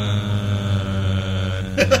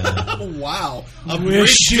 Wow.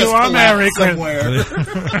 Wish you were married. somewhere.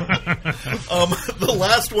 The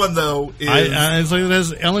last one, though, is... it's like it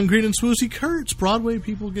has Ellen Greene and Swoosie Kurtz. Broadway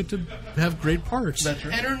people get to have great parts. That's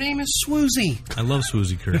right. And her name is Swoozie. I love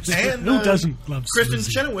Swoosie Kurtz. And, Who doesn't love Kristen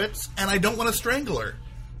Susie? Chenoweth, and I Don't Want to Strangle Her.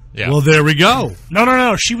 Yeah. Well, there we go.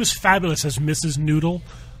 No. She was fabulous as Mrs. Noodle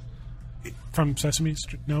from Sesame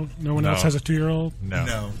Street. No one else has a 2-year-old.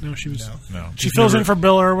 no. No, she was. No. She fills in for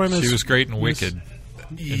Bill Irwin. She was great in Wicked. In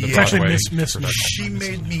the Yeah. Actually, Broadway Miss. production. She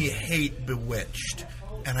made me hate Bewitched,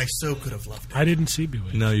 and I so could have loved it. I didn't see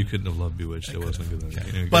Bewitched. No, you couldn't have loved Bewitched. It wasn't good.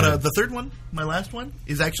 Okay. But the third one, my last one,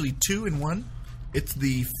 is actually 2 in 1. It's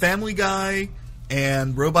the Family Guy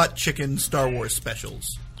and Robot Chicken Star Wars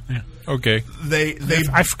specials. Yeah. Okay.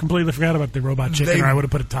 I completely forgot about the Robot Chicken, They- or I would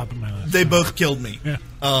have put it top of my list. They both killed me. Yeah.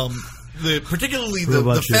 Particularly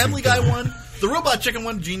Robot the Chicken Family Guy killed me. one, the Robot Chicken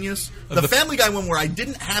one, genius. The Family Guy one, where I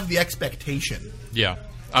didn't have the expectation. Yeah.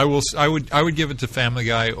 I would give it to Family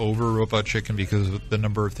Guy over Robot Chicken because of the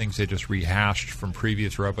number of things they just rehashed from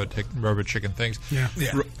previous Robot Chicken things. Yeah.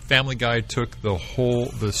 Family Guy took the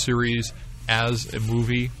series as a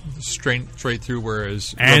movie straight through,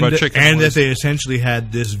 whereas Robot Chicken and was, that they essentially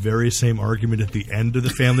had this very same argument at the end of the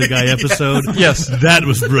Family Guy episode. Yes. That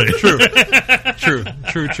was brilliant. true.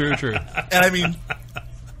 And I mean,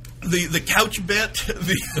 the couch bit,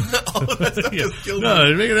 all of that stuff just killed me.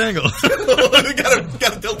 No, make an angle.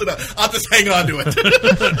 gotta tilt it up. I'll just hang on to it.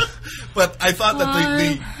 But I thought that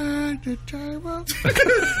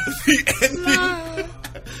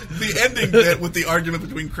the ending bit with the argument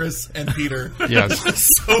between Chris and Peter Yes. was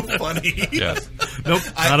so funny. Yes. Nope,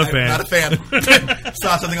 not a fan. Not a fan.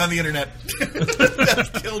 Saw something on the internet.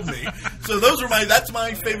 That killed me. So that's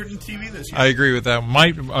my favorite in TV this year. I agree with that.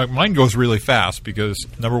 Mine goes really fast because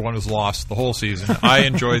number one was Lost the whole season. I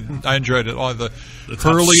enjoyed it. All the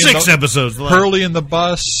Hurley in 6 the, episodes. Hurley in the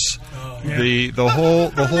bus. The whole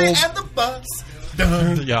and the bus.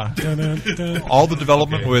 yeah. All the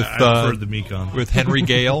development with I preferred the Mekong. with Henry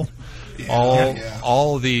Gale. Yeah.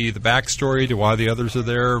 All the backstory to why the others are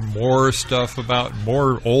there. More stuff about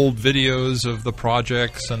more old videos of the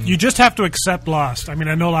projects and You just have to accept Lost. I mean,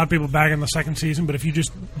 I know a lot of people bag on the second season, but if you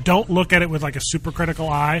just don't look at it with like a super critical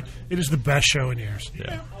eye, it is the best show in years.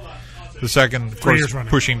 yeah. The second, of 3 course, years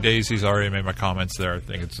running. Pushing Daisies. Already made my comments there. I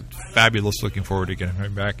think it's fabulous. Looking forward to getting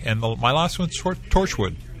him back. And my last one's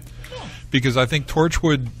Torchwood. Because I think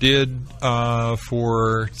Torchwood did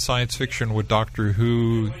for science fiction what Doctor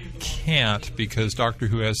Who can't, because Doctor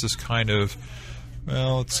Who has this kind of,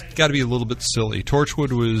 well, it's got to be a little bit silly.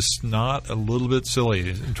 Torchwood was not a little bit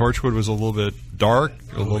silly. Torchwood was a little bit dark,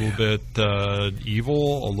 a little bit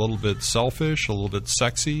evil, a little bit selfish, a little bit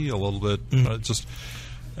sexy, a little bit just...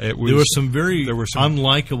 It was, There were some very some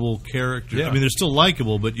unlikable characters. Yeah. I mean, they're still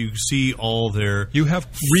likable, but you see all their You have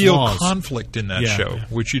real flaws. conflict in that Yeah. show,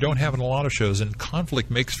 which you don't have in a lot of shows, and conflict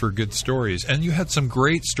makes for good stories. And you had some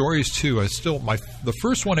great stories too. The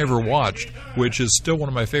first one I ever watched, which is still one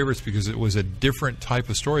of my favorites because it was a different type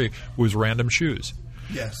of story, was Random Shoes.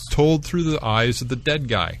 Yes. Told through the eyes of the dead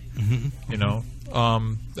guy. You know,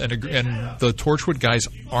 and the Torchwood guys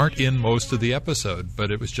aren't in most of the episode,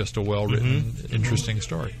 but it was just a well-written, interesting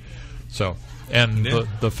story. So, and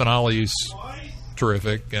the finale's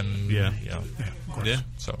terrific, and Yeah.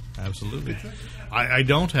 So Absolutely. I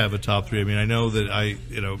don't have a top 3. I mean, I know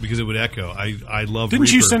that because it would echo. I love. Didn't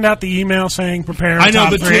Reaper. you send out the email saying prepare? I know,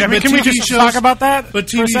 top but 3? Can we TV just shows, talk about that? But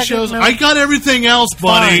for a TV second? shows, No? I got everything else,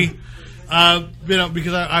 buddy. Fine.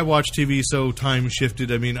 Because I watch TV so time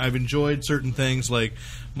shifted. I mean, I've enjoyed certain things like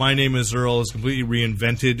My Name Is Earl has completely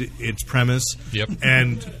reinvented its premise. Yep.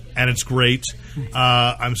 And it's great.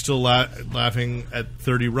 I'm still laughing at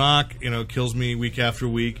 30 Rock. Kills me week after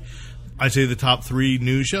week. I'd say the top 3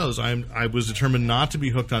 new shows. I was determined not to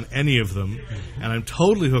be hooked on any of them, and I'm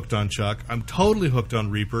totally hooked on Chuck. I'm totally hooked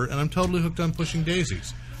on Reaper, and I'm totally hooked on Pushing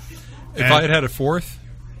Daisies. if I had had a fourth,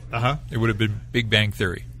 Uh-huh. it would have been Big Bang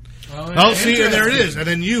Theory. Oh, see, and there it is. And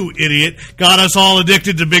then you, idiot, got us all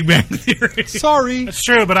addicted to Big Bang Theory. Sorry. It's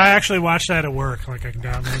true, but I actually watched that at work. Like I can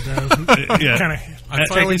download those. Yeah. Kind of. I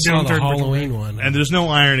finally saw the Halloween one. And there's no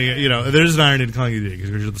irony, there's an irony in calling you idiot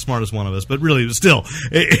because you're the smartest one of us. But really, still,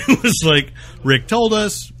 it was like Rick told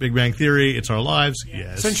us, Big Bang Theory, it's our lives.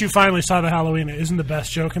 Yes. Since you finally saw the Halloween, isn't the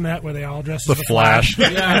best joke in that where they all dress The as the Flash.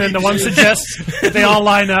 And then the one suggests that they all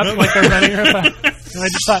line up like they're running her. And I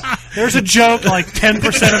just thought, there's a joke like 10% of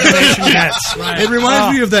the nation gets. It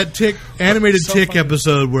reminds me of that animated Tick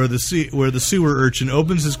episode where the sewer urchin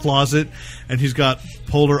opens his closet and he's got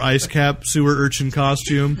polar ice cap sewer urchin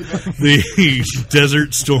costume, the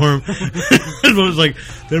Desert Storm. It was like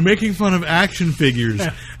they're making fun of action figures,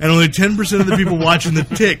 and only 10% of the people watching the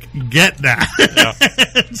Tick get that. Yeah.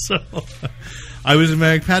 So I was in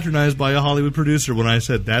fact patronized by a Hollywood producer when I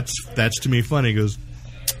said that's to me funny. He goes,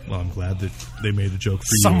 "Well, I'm glad that they made a joke for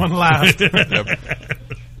you." Someone laughed.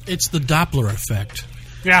 It's the Doppler effect.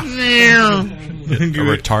 Yeah. A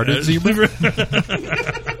retarded zebra?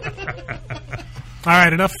 All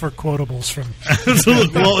right, enough for quotables from.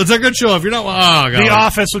 Well, it's a good show. If you're not, oh god, The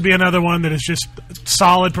Office would be another one that is just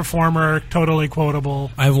solid performer, totally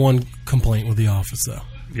quotable. I have one complaint with The Office, though.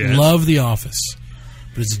 Yes. Love The Office.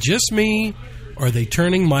 But is it just me, or are they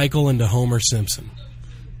turning Michael into Homer Simpson?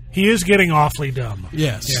 He is getting awfully dumb.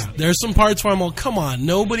 Yes. Yeah. There's some parts where I'm like, come on,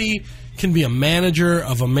 nobody can be a manager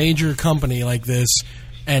of a major company like this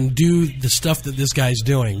and do the stuff that this guy's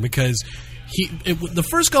doing, because the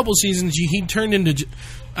first couple of seasons he turned into,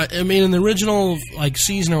 I mean, in the original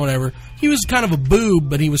season or whatever, he was kind of a boob,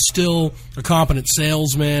 but he was still a competent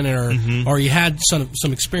salesman, or he had some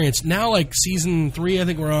experience. Now, season 3, I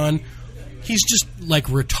think we're on, he's just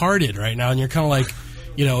retarded right now, and you're kind of like,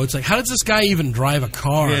 it's like, how does this guy even drive a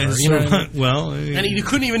car? Yeah, well, and he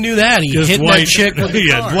couldn't even do that. He hit Dwight, that chick with the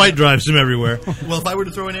car. Dwight drives him everywhere. Well, if I were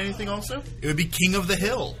to throw in anything also, it would be King of the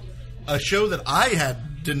Hill, a show that I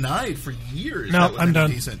had denied for years. No, that I'm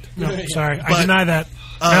done. Decent. No, sorry. But, I deny that.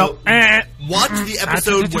 Watch No. the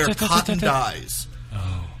episode where Cotton dies.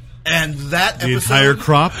 And that The episode... entire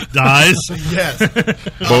crop dies. Yes.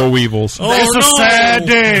 Boll weevils. It's a sad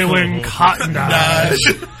day when Cotton dies.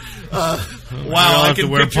 Wow, I have to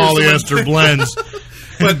wear polyester blends.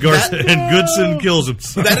 But and Goodson kills him.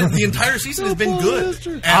 the entire season has been good.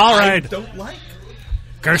 And All right. I don't like.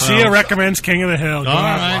 Garcia recommends King of the Hill. Go All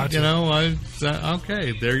out and right, watch it.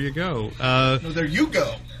 okay, there you go. No, there you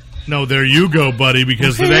go. No, there you go, buddy,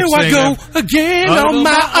 because the Here next I thing... go again on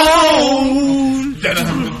my own.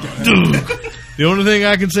 The only thing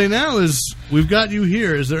I can say now is we've got you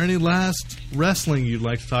here. Is there any last wrestling you'd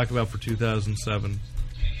like to talk about for 2007?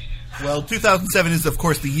 Well, 2007 is, of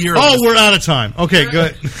course, the year... Oh, we're out of time. Okay,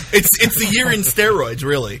 good. It's the year in steroids,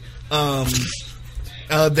 really.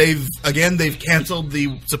 They've canceled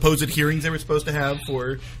the supposed hearings they were supposed to have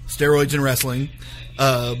for steroids in wrestling.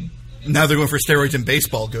 Now they're going for steroids in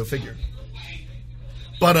baseball. Go figure.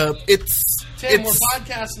 But We're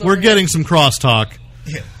podcasting. We're getting some crosstalk.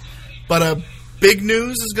 Yeah. But big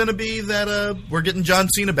news is going to be that we're getting John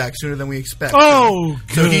Cena back sooner than we expect. Oh,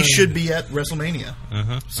 so he good. should be at WrestleMania.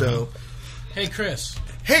 So, Hey, Chris.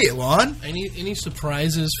 hey, Elon. Any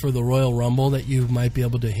surprises for the Royal Rumble that you might be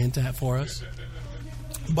able to hint at for us?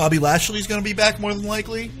 Bobby Lashley's going to be back more than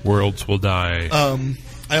likely. Worlds will die.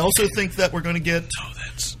 I also think that we're going to get...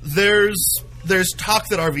 There's talk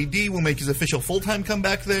that RVD will make his official full-time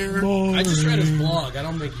comeback there. I just read his blog. I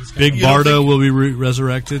don't think he's Big Bardo will be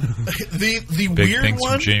resurrected. The Big weird things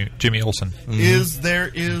one from Jimmy Olsen. is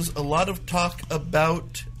there is a lot of talk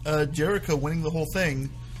about Jericho winning the whole thing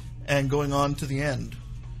and going on to the end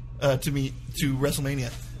to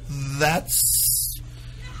WrestleMania.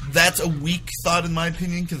 That's a weak thought in my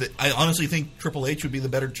opinion, because I honestly think Triple H would be the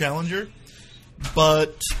better challenger.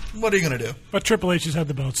 But what are you going to do? But Triple H has had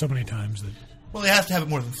the belt so many times that Well, he has to have it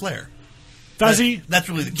more than Flair. Does he? That's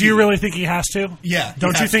really the key. Do you really think he has to? Yeah.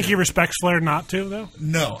 Don't you think he respects Flair not to, though?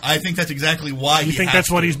 No, I think that's exactly why You think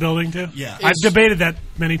that's what he's building to? Yeah. I've debated that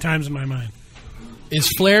many times in my mind. Is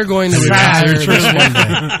Flair going to retire this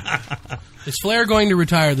Monday? Is Flair going to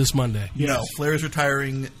retire this Monday? No, Flair is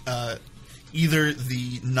retiring either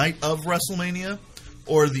the night of WrestleMania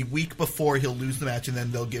or the week before he'll lose the match, and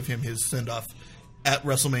then they'll give him his send-off at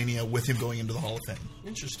WrestleMania with him going into the Hall of Fame.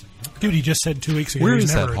 Interesting. Dude, he just said 2 weeks ago. Where he's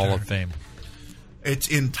is that never Hall retired. of Fame? It's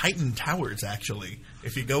in Titan Towers, actually.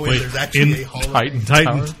 If you go in, there's actually a Hall of Fame.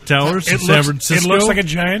 Titan Towers in San Francisco. It looks like a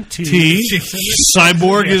giant T.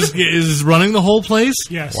 Cyborg is running the whole place?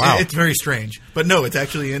 Yes. Wow. It's very strange. But no, it's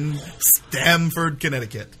actually in Stamford,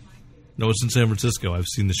 Connecticut. No, it's in San Francisco. I've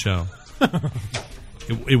seen the show.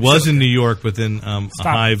 It was in New York, but then a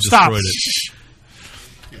hive destroyed it.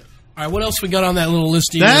 All right, what else we got on that little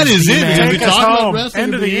list? That is it. Man? We Take us talk about home. wrestling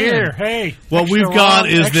End of at the the year. end. Hey. What extra we've got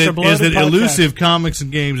long, is extra that bloated podcast. Elusive Comics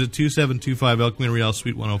and Games at 2725 El Camino Real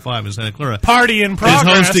Suite 105 in Santa Clara Party in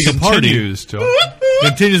progress. hosting a party. Continues to.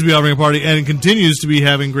 Continues to be offering a party and continues to be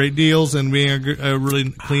having great deals and being a really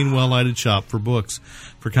clean, well-lighted shop for books,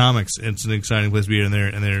 for comics. It's an exciting place to be, and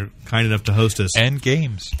they're kind enough to host us. And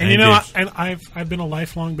games. And you know, Games. I've been a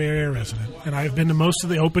lifelong Bay Area resident, and I've been to most of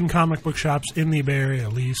the open comic book shops in the Bay Area.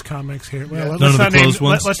 Lee's Comics here. Well, None of the closed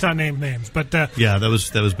ones? Let's not name names, but Yeah, that was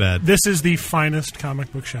bad. this is the finest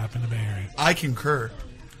comic book shop in the Bay Area. I concur.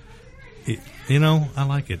 You know, I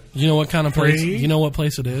like it. You know what kind of place? Free? You know what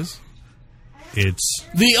place it is? It's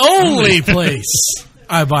The only place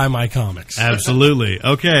I buy my comics. absolutely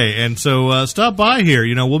okay. And so stop by here.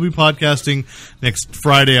 You know, we'll be podcasting next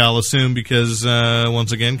Friday, I'll assume, because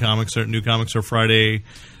once again, new comics are Friday,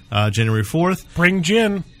 January 4th. Bring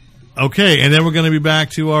gin. Okay, and then we're going to be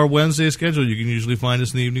back to our Wednesday schedule. You can usually find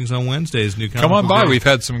us in the evenings on Wednesdays. New Come on comic by. book We've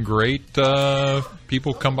had some great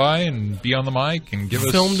people come by and be on the mic and give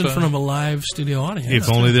us... Filmed in front of a live studio audience. If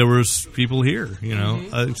only there was people here, you know,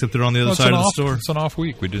 except they're on the other Well, side of the store. It's an off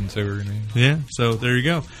week. We didn't say we were going to be... Yeah, so there you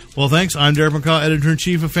go. Well, thanks. I'm Derek McCaw,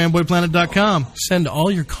 editor-in-chief of FanboyPlanet.com. Send all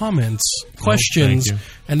your comments, questions, thank you.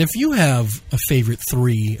 and if you have a favorite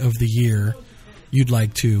 3 of the year you'd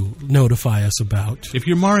like to notify us about, If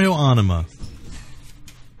you're Mario Anima,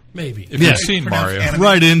 maybe. If Yeah. you've seen Mario...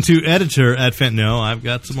 write into editor at No, I've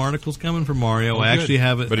got some articles coming for Mario. I actually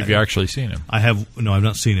have it. But have you actually seen him? I've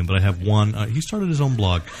not seen him, but I have one. He started his own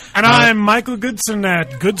blog. And I'm Michael Goodson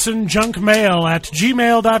at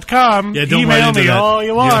goodsonjunkmail@gmail.com. Yeah, don't Email write into me that. all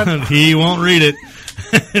you want. He won't read it.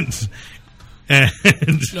 and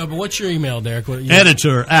No, but what's your email, Derek?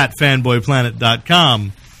 editor at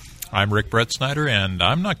fanboyplanet.com. I'm Rick Brett Snyder, and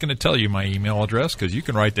I'm not going to tell you my email address because you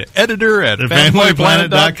can write to editor at fanboyplanet.com.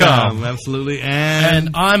 fanboyplanet.com. Absolutely.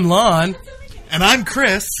 And I'm Lon, And I'm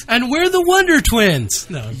Chris. and we're the Wonder Twins.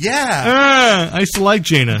 No, Yeah. I used to like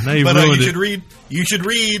Jaina. Now you've But ruined you it. should read. You should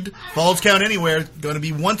read Falls Count Anywhere. Going to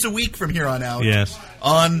be once a week from here on out. Yes.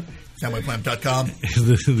 On fanboyplanet.com.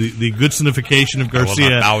 the Goodsonification of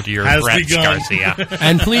Garcia bow to your has threats, begun. Garcia.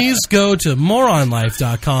 and please go to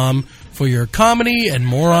moronlife.com for your comedy and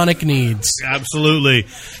moronic needs. Absolutely.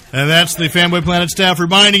 And that's the Fanboy Planet staff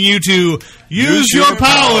reminding you to use your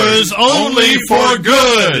powers only for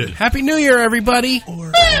good. Happy New Year, everybody.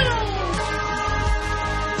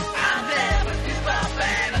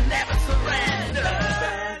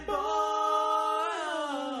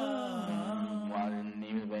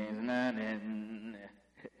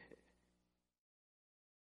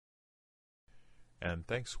 And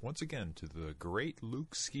thanks once again to the great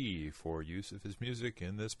Luke Ski for use of his music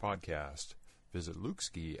in this podcast. Visit Luke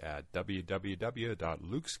Ski at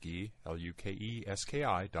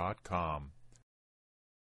www.lukeski.com.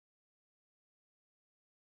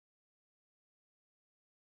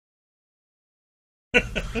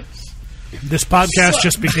 This podcast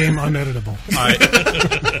just became uneditable.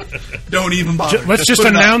 Don't even bother. Let's just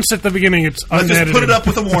put it up. announce at the beginning it's Let's unedited. just put it up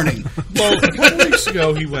with a warning. Well, a couple weeks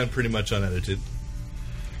ago, he went pretty much unedited.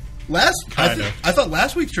 I Kinda. thought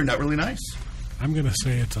last week's turned out really nice. I'm going to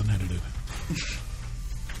say it's unedited.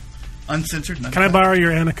 Uncensored. Can I borrow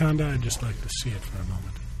your Anaconda? I'd just like to see it for a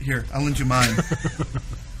moment. Here, I'll lend you mine.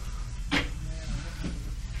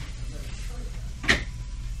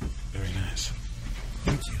 Very nice.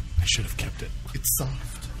 Thank you. I should have kept it. It's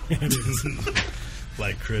soft. It is.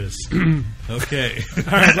 Like Chris. Okay.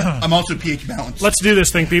 I'm also pH balanced. Let's do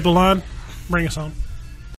this thing, people. On. Bring us home.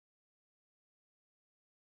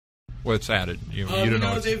 What's added? You don't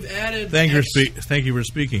know. What's, they've added. Thank you for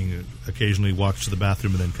speaking. Occasionally walks to the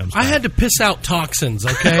bathroom and then comes back. I had to piss out toxins,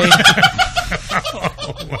 okay?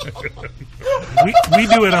 We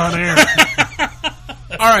do it on air.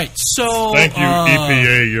 All right, so Thank you,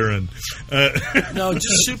 EPA urine. no,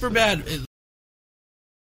 just super bad.